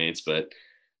your teammates. But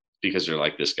because they're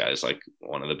like, this guy's like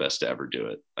one of the best to ever do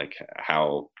it. Like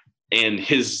how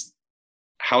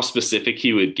specific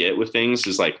he would get with things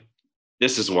is like,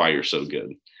 this is why you're so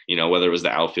good. Whether it was the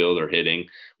outfield or hitting,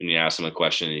 when you ask him a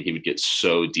question, he would get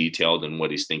so detailed in what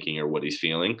he's thinking or what he's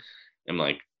feeling. I'm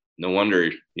like, no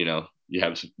wonder,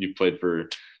 you played for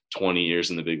 20 years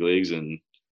in the big leagues, and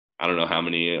I don't know how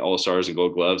many All-Stars and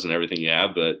Gold Gloves and everything you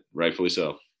have, but rightfully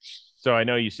so. So I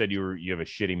know you said you have a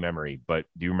shitty memory, but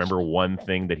do you remember one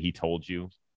thing that he told you,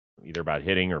 either about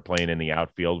hitting or playing in the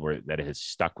outfield, that has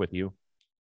stuck with you?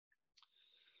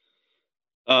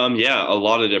 Yeah, a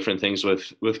lot of different things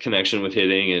with connection with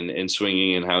hitting and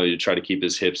swinging, and how you try to keep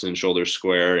his hips and shoulders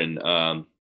square. And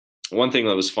one thing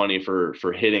that was funny for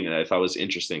hitting that I thought was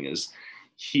interesting is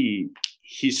he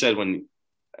said, when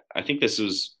I think this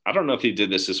was, I don't know if he did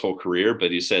this his whole career,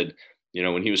 but he said,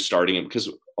 when he was starting him, because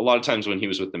a lot of times when he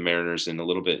was with the Mariners and a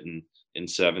little bit in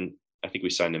 7, I think we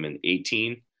signed him in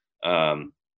 18.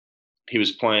 He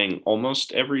was playing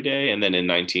almost every day. And then in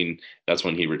 19, that's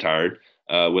when he retired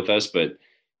with us. But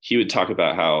he would talk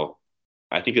about how,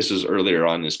 I think this was earlier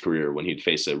on in his career, when he'd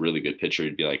face a really good pitcher,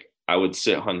 he'd be like, I would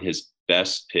sit on his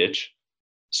best pitch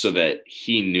so that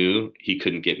he knew he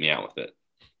couldn't get me out with it.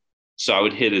 So I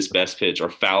would hit his best pitch or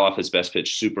foul off his best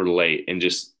pitch super late. And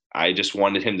I just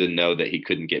wanted him to know that he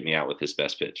couldn't get me out with his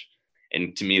best pitch.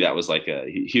 And to me, that was like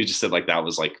he just said like, that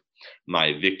was like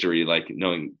my victory, like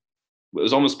knowing it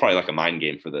was almost probably like a mind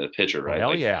game for the pitcher, right?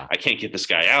 Hell like, yeah. I can't get this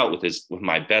guy out with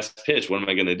my best pitch. What am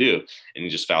I going to do? And he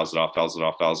just fouls it off.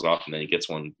 And then he gets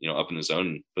one, up in the zone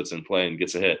and puts in play and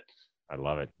gets a hit. I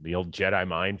love it. The old Jedi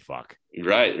mind fuck.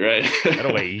 Right.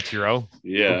 That way, Ichiro.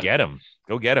 Yeah.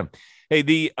 Go get him. Hey,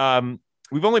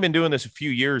 we've only been doing this a few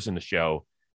years in the show,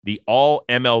 the all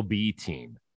MLB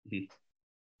team.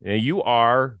 Mm-hmm. Now, you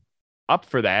are up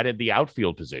for that at the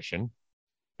outfield position.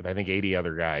 I think 80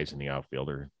 other guys in the outfield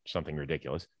or something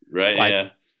ridiculous. Right. But yeah.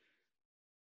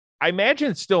 I imagine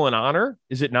it's still an honor.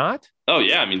 Is it not? Oh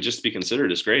yeah. I mean, just to be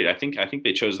considered is great. I think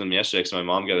they chose them yesterday. So my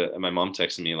mom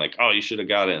texted me like, oh, you should have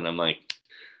got it. And I'm like,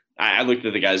 I looked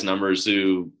at the guys' numbers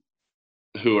who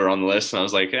are on the list, and I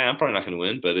was like, I'm probably not going to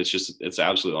win, but it's an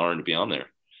absolute honor to be on there.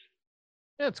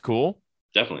 That's cool.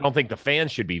 Definitely. I don't think the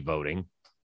fans should be voting.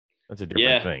 That's a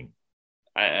different thing.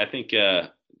 I think,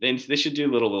 they should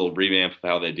do a little revamp of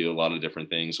how they do a lot of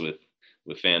different things with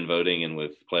fan voting and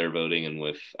with player voting and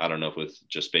with, I don't know if with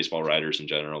just baseball writers in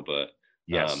general, but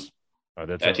yes,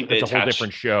 that's a whole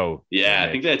different show. Yeah.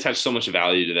 I think they attach so much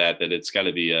value to that it's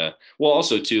gotta be well,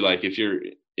 also too, like if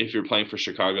you're playing for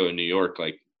Chicago and New York,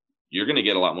 like you're going to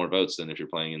get a lot more votes than if you're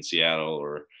playing in Seattle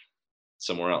or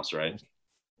somewhere else. Right.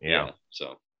 Yeah.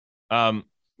 So, a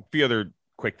few other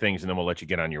quick things and then we'll let you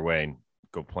get on your way and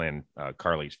go plan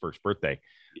Carly's first birthday.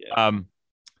 Yeah.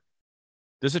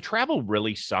 Does the travel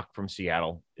really suck from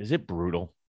Seattle? Is it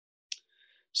brutal?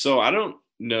 So I don't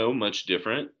know much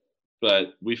different,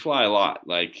 but we fly a lot.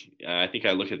 Like I think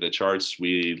I look at the charts.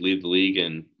 We lead the league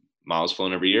in miles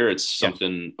flown every year. It's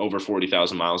something over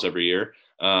 40,000 miles every year.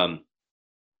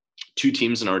 2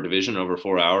 teams in our division over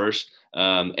 4 hours.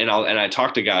 And I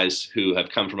talk to guys who have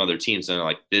come from other teams and they're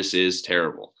like, this is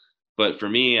terrible. But for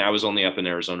me, I was only up in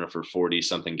Arizona for 40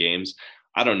 something games.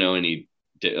 I don't know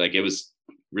like it was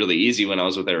really easy when I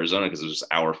was with Arizona because it was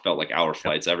just felt like hour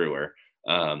flights everywhere.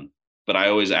 But I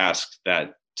always ask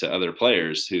that to other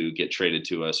players who get traded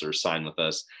to us or sign with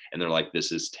us. And they're like,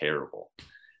 this is terrible.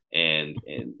 And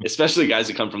especially guys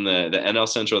that come from the NL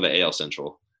Central, the AL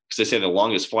Central, because they say the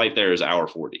longest flight there is hour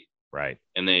 40. Right.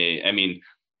 And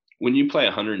when you play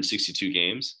 162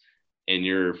 games and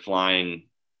you're flying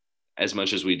as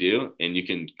much as we do, and you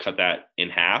can cut that in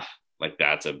half, like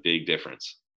that's a big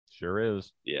difference. Sure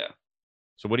is. Yeah.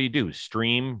 So what do you do?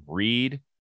 Stream, read,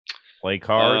 play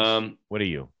cards? What do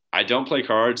you? I don't play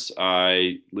cards.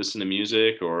 I listen to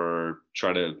music or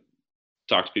try to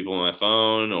talk to people on my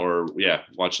phone or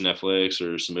watch Netflix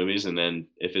or some movies. And then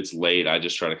if it's late, I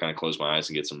just try to kind of close my eyes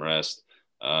and get some rest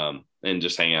and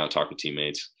just hang out, talk with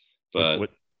teammates. But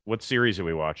what series are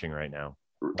we watching right now?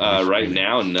 Right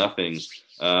now, nothing.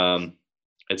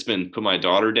 It's been put my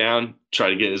daughter down, try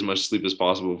to get as much sleep as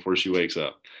possible before she wakes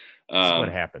up. That's what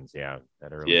happens. Yeah.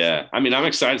 That early yeah. Sleep. I'm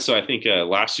excited. So I think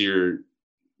last year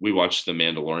we watched the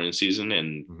Mandalorian season,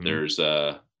 and there's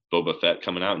Boba Fett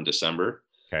coming out in December.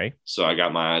 Okay. So I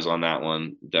got my eyes on that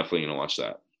one. Definitely going to watch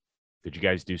that. Did you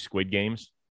guys do Squid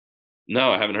Games?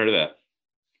 No, I haven't heard of that.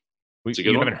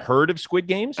 You haven't heard of Squid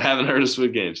Games? I haven't heard of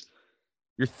Squid Games.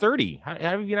 You're 30. How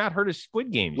have you not heard of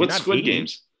Squid Games? What's Squid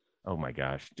Games? Oh my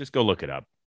gosh. Just go look it up.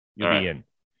 You'll be in.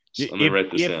 I'm going to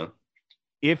write this down.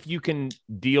 If you can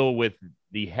deal with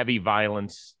the heavy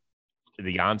violence at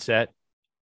the onset,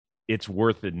 it's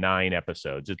worth the 9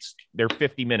 episodes. They're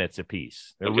 50 minutes a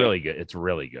piece. They're really good. It's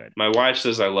really good. My wife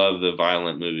says I love the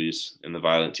violent movies and the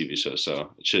violent TV shows,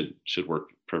 so it should work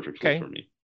perfectly for me.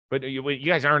 But you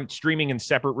guys aren't streaming in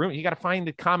separate rooms. You got to find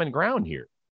the common ground here.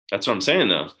 That's what I'm saying,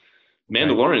 though.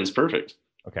 Mandalorian's perfect.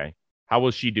 Okay. How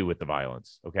will she do with the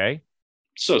violence? Okay.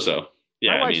 So.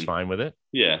 Yeah, my wife's fine with it.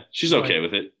 Yeah, she's okay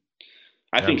with it.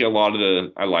 I think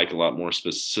I like a lot more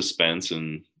suspense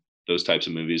and those types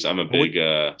of movies. I'm a big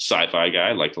sci-fi guy.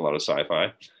 I liked a lot of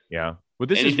sci-fi. Yeah. Well,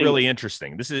 this is really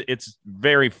interesting. It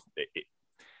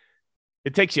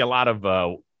takes you a lot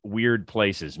of weird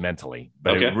places mentally,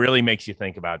 but it really makes you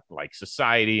think about like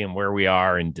society and where we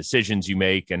are and decisions you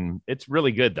make. And it's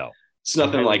really good though. It's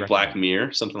nothing like Black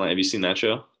Mirror, have you seen that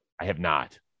show? I have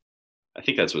not. I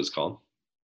think that's what it's called.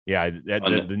 Yeah.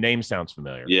 The name sounds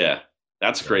familiar. Yeah.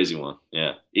 That's a crazy one.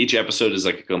 Yeah. Each episode is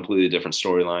like a completely different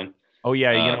storyline. Oh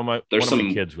yeah. One of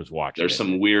my kids was watching. There's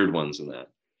some weird ones in that.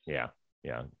 Yeah.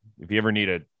 Yeah. If you ever need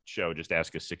a show, just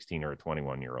ask a 16 or a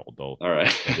 21-year-old. They'll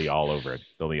be all over it.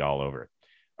 They'll be all over it.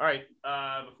 All right.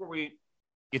 Before we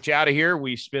get you out of here,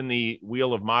 we spin the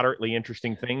wheel of moderately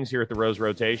interesting things here at the Rose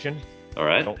Rotation. All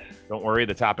right. Don't worry.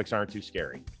 The topics aren't too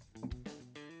scary.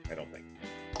 I don't think.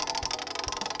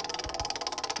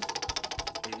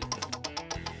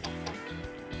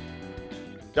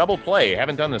 Double play.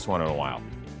 Haven't done this one in a while.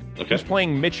 Okay. Who's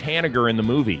playing Mitch Haniger in the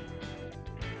movie?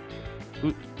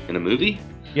 In a movie?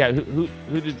 Yeah. Who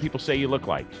did people say you look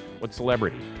like? What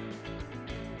celebrity?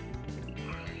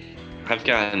 I've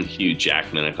gotten Hugh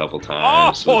Jackman a couple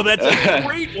times. Oh, that's a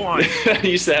great one.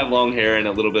 He used to have long hair and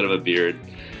a little bit of a beard.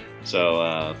 So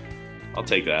I'll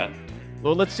take that.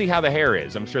 Well, let's see how the hair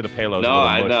is. I'm sure the payload's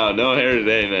no hair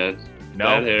today, man.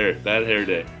 No? Bad hair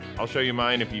day. I'll show you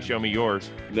mine if you show me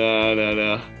yours.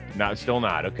 No. Not, still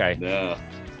not. Okay. No.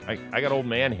 I got old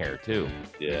man hair too.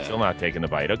 Yeah. Still not taking the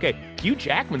bite. Okay. Hugh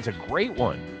Jackman's a great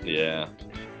one. Yeah.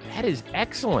 That is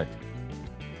excellent.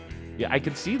 Yeah, I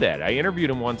could see that. I interviewed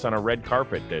him once on a red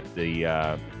carpet at the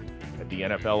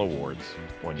NFL awards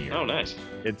one year. Oh, nice.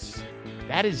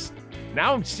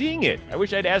 Now I'm seeing it. I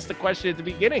wish I'd asked the question at the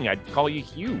beginning. I'd call you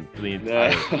Hugh for the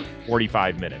entire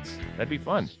 45 minutes. That'd be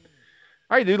fun.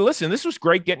 All right, dude, listen, this was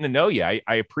great getting to know you. I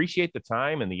appreciate the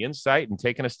time and the insight and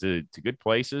taking us to good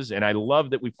places. And I love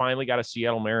that we finally got a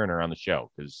Seattle Mariner on the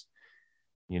show because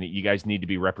you guys need to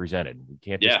be represented. We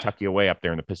can't just tuck you away up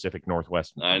there in the Pacific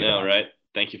Northwest. I know, right?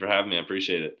 Thank you for having me. I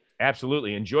appreciate it.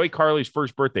 Absolutely. Enjoy Carly's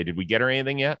first birthday. Did we get her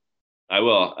anything yet? I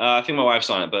will. I think my wife's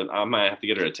on it, but I might have to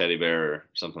get her a teddy bear or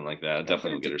something like that. I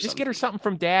definitely will get her something. Just get her something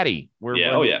from Daddy. For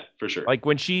sure. Like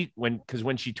when she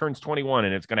turns 21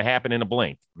 and it's going to happen in a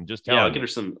blink. I'm just telling you. Yeah, I'll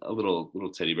get her a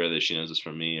little teddy bear that she knows is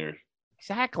from me or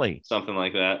exactly something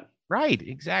like that. Right,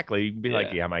 exactly. You can be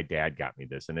like, yeah, my dad got me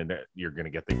this. And then you're going to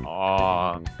get the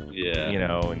awe,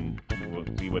 and we'll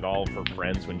be with all of her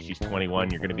friends when she's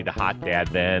 21. You're going to be the hot dad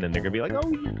then. And they're going to be like,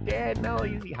 oh, your dad, no,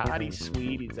 he's hot, he's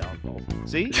sweet, he's awful.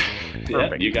 See?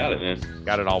 Yeah, you got it, man.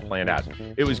 Got it all planned out.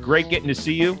 It was great getting to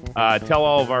see you. Tell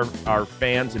all of our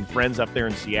fans and friends up there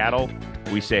in Seattle,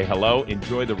 we say hello.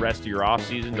 Enjoy the rest of your off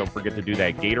season. Don't forget to do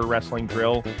that Gator wrestling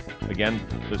drill again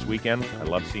this weekend. I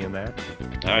love seeing that.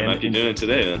 I might be doing it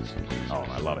today then. Oh,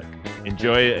 I love it.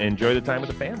 Enjoy the time with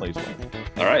the family as well.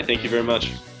 All right. Thank you very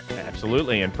much.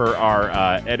 Absolutely. And for our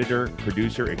editor,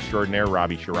 producer extraordinaire,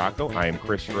 Robbie Scirocco, I am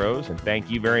Chris Rose. And thank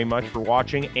you very much for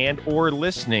watching and or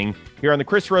listening here on the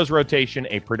Chris Rose Rotation,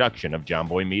 a production of John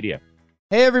Boy Media.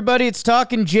 Hey everybody, it's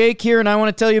Talkin' Jake here, and I want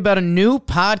to tell you about a new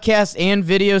podcast and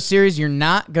video series you're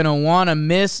not going to want to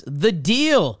miss. The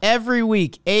Deal. Every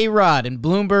week, A-Rod and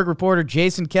Bloomberg reporter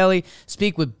Jason Kelly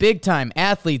speak with big-time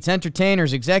athletes,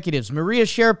 entertainers, executives, Maria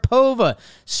Sharapova,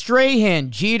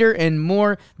 Strahan, Jeter, and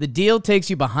more. The Deal takes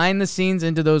you behind the scenes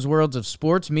into those worlds of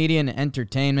sports, media, and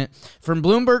entertainment. From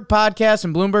Bloomberg Podcasts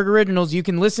and Bloomberg Originals, you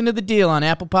can listen to The Deal on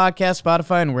Apple Podcasts,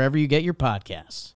 Spotify, and wherever you get your podcasts.